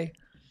AI,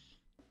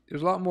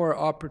 there's a lot more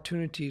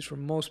opportunities for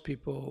most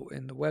people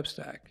in the web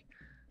stack.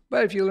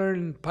 But if you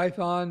learn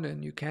Python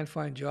and you can't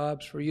find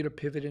jobs, for you to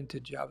pivot into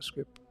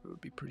JavaScript, it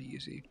would be pretty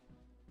easy.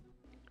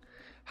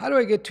 How do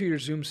I get to your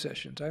Zoom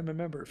sessions? I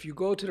remember, if you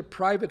go to the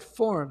private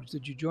forums,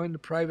 did you join the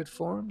private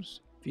forums?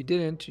 If you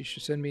didn't, you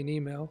should send me an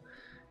email.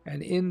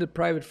 And in the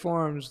private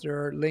forums,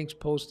 there are links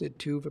posted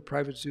to the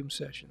private Zoom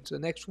sessions. The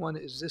next one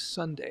is this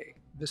Sunday.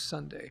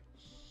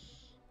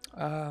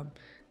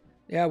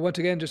 Yeah, once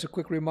again, just a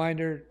quick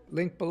reminder,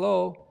 link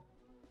below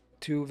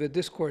to the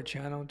Discord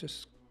channel.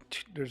 Just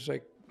there's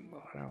like,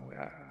 I don't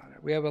know,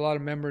 we have a lot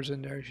of members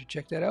in there. You should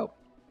check that out.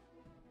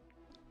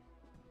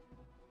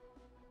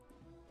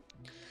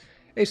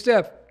 Hey,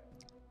 Steph,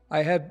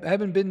 I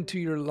haven't been to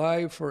your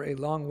live for a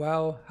long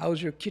while.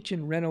 How's your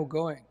kitchen reno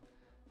going?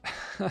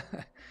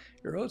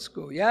 You're old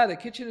school. Yeah, the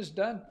kitchen is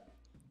done.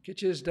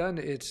 Kitchen is done.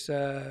 It's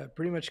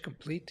pretty much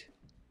complete.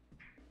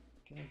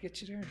 Can I get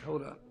you there?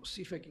 Hold on. We'll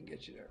see if I can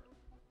get you there.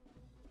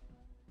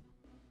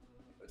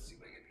 Let's see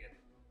if I can get it.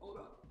 Hold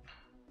on.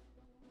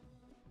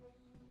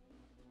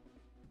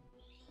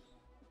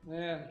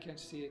 Yeah, I can't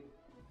see it.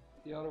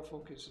 The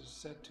autofocus is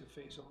set to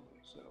face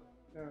only. So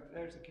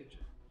there's the kitchen.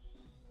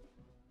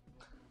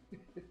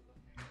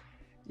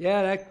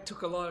 Yeah, that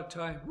took a lot of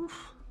time.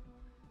 Oof.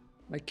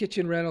 My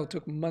kitchen rental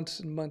took months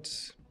and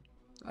months.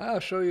 I'll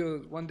show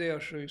you, one day I'll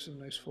show you some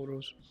nice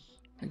photos.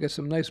 I got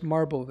some nice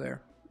marble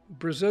there.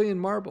 Brazilian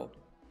marble.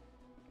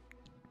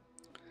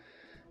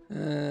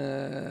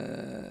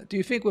 Do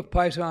you think with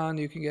Python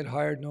you can get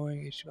hired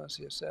knowing HTML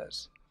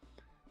CSS?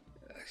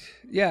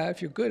 Yeah,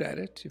 if you're good at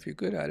it. If you're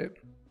good at it.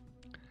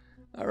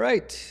 All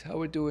right, how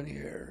we doing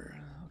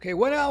here? Okay,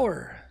 1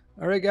 hour.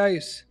 All right,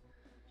 guys.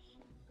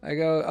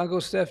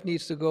 Uncle Steph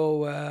needs to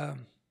go.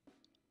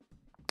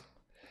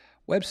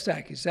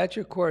 Webstack, is that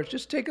your course?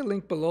 Just take a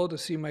link below to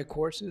see my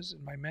courses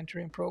and my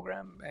mentoring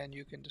program, and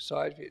you can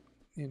decide. You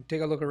can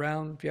take a look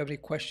around. If you have any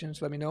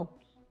questions, let me know.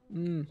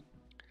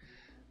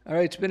 All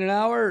right, it's been an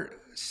hour,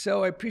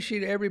 so I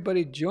appreciate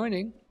everybody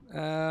joining.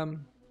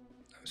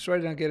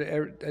 Sorry I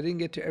didn't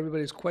get to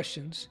everybody's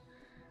questions,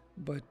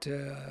 but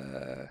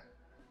the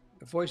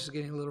voice is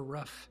getting a little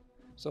rough.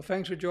 So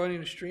thanks for joining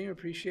the stream.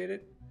 Appreciate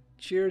it.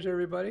 Cheers,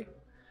 everybody.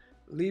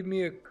 Leave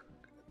me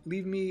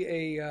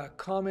a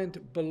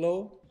comment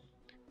below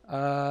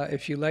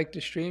if you like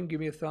the stream. Give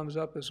me a thumbs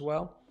up as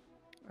well.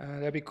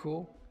 That'd be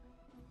cool.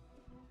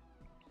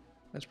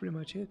 That's pretty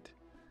much it.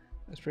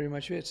 That's pretty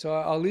much it. So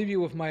I'll leave you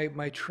with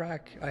my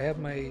track. I have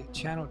my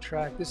channel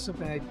track. This is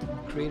something I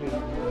created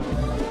on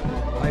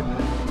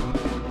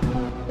iPad.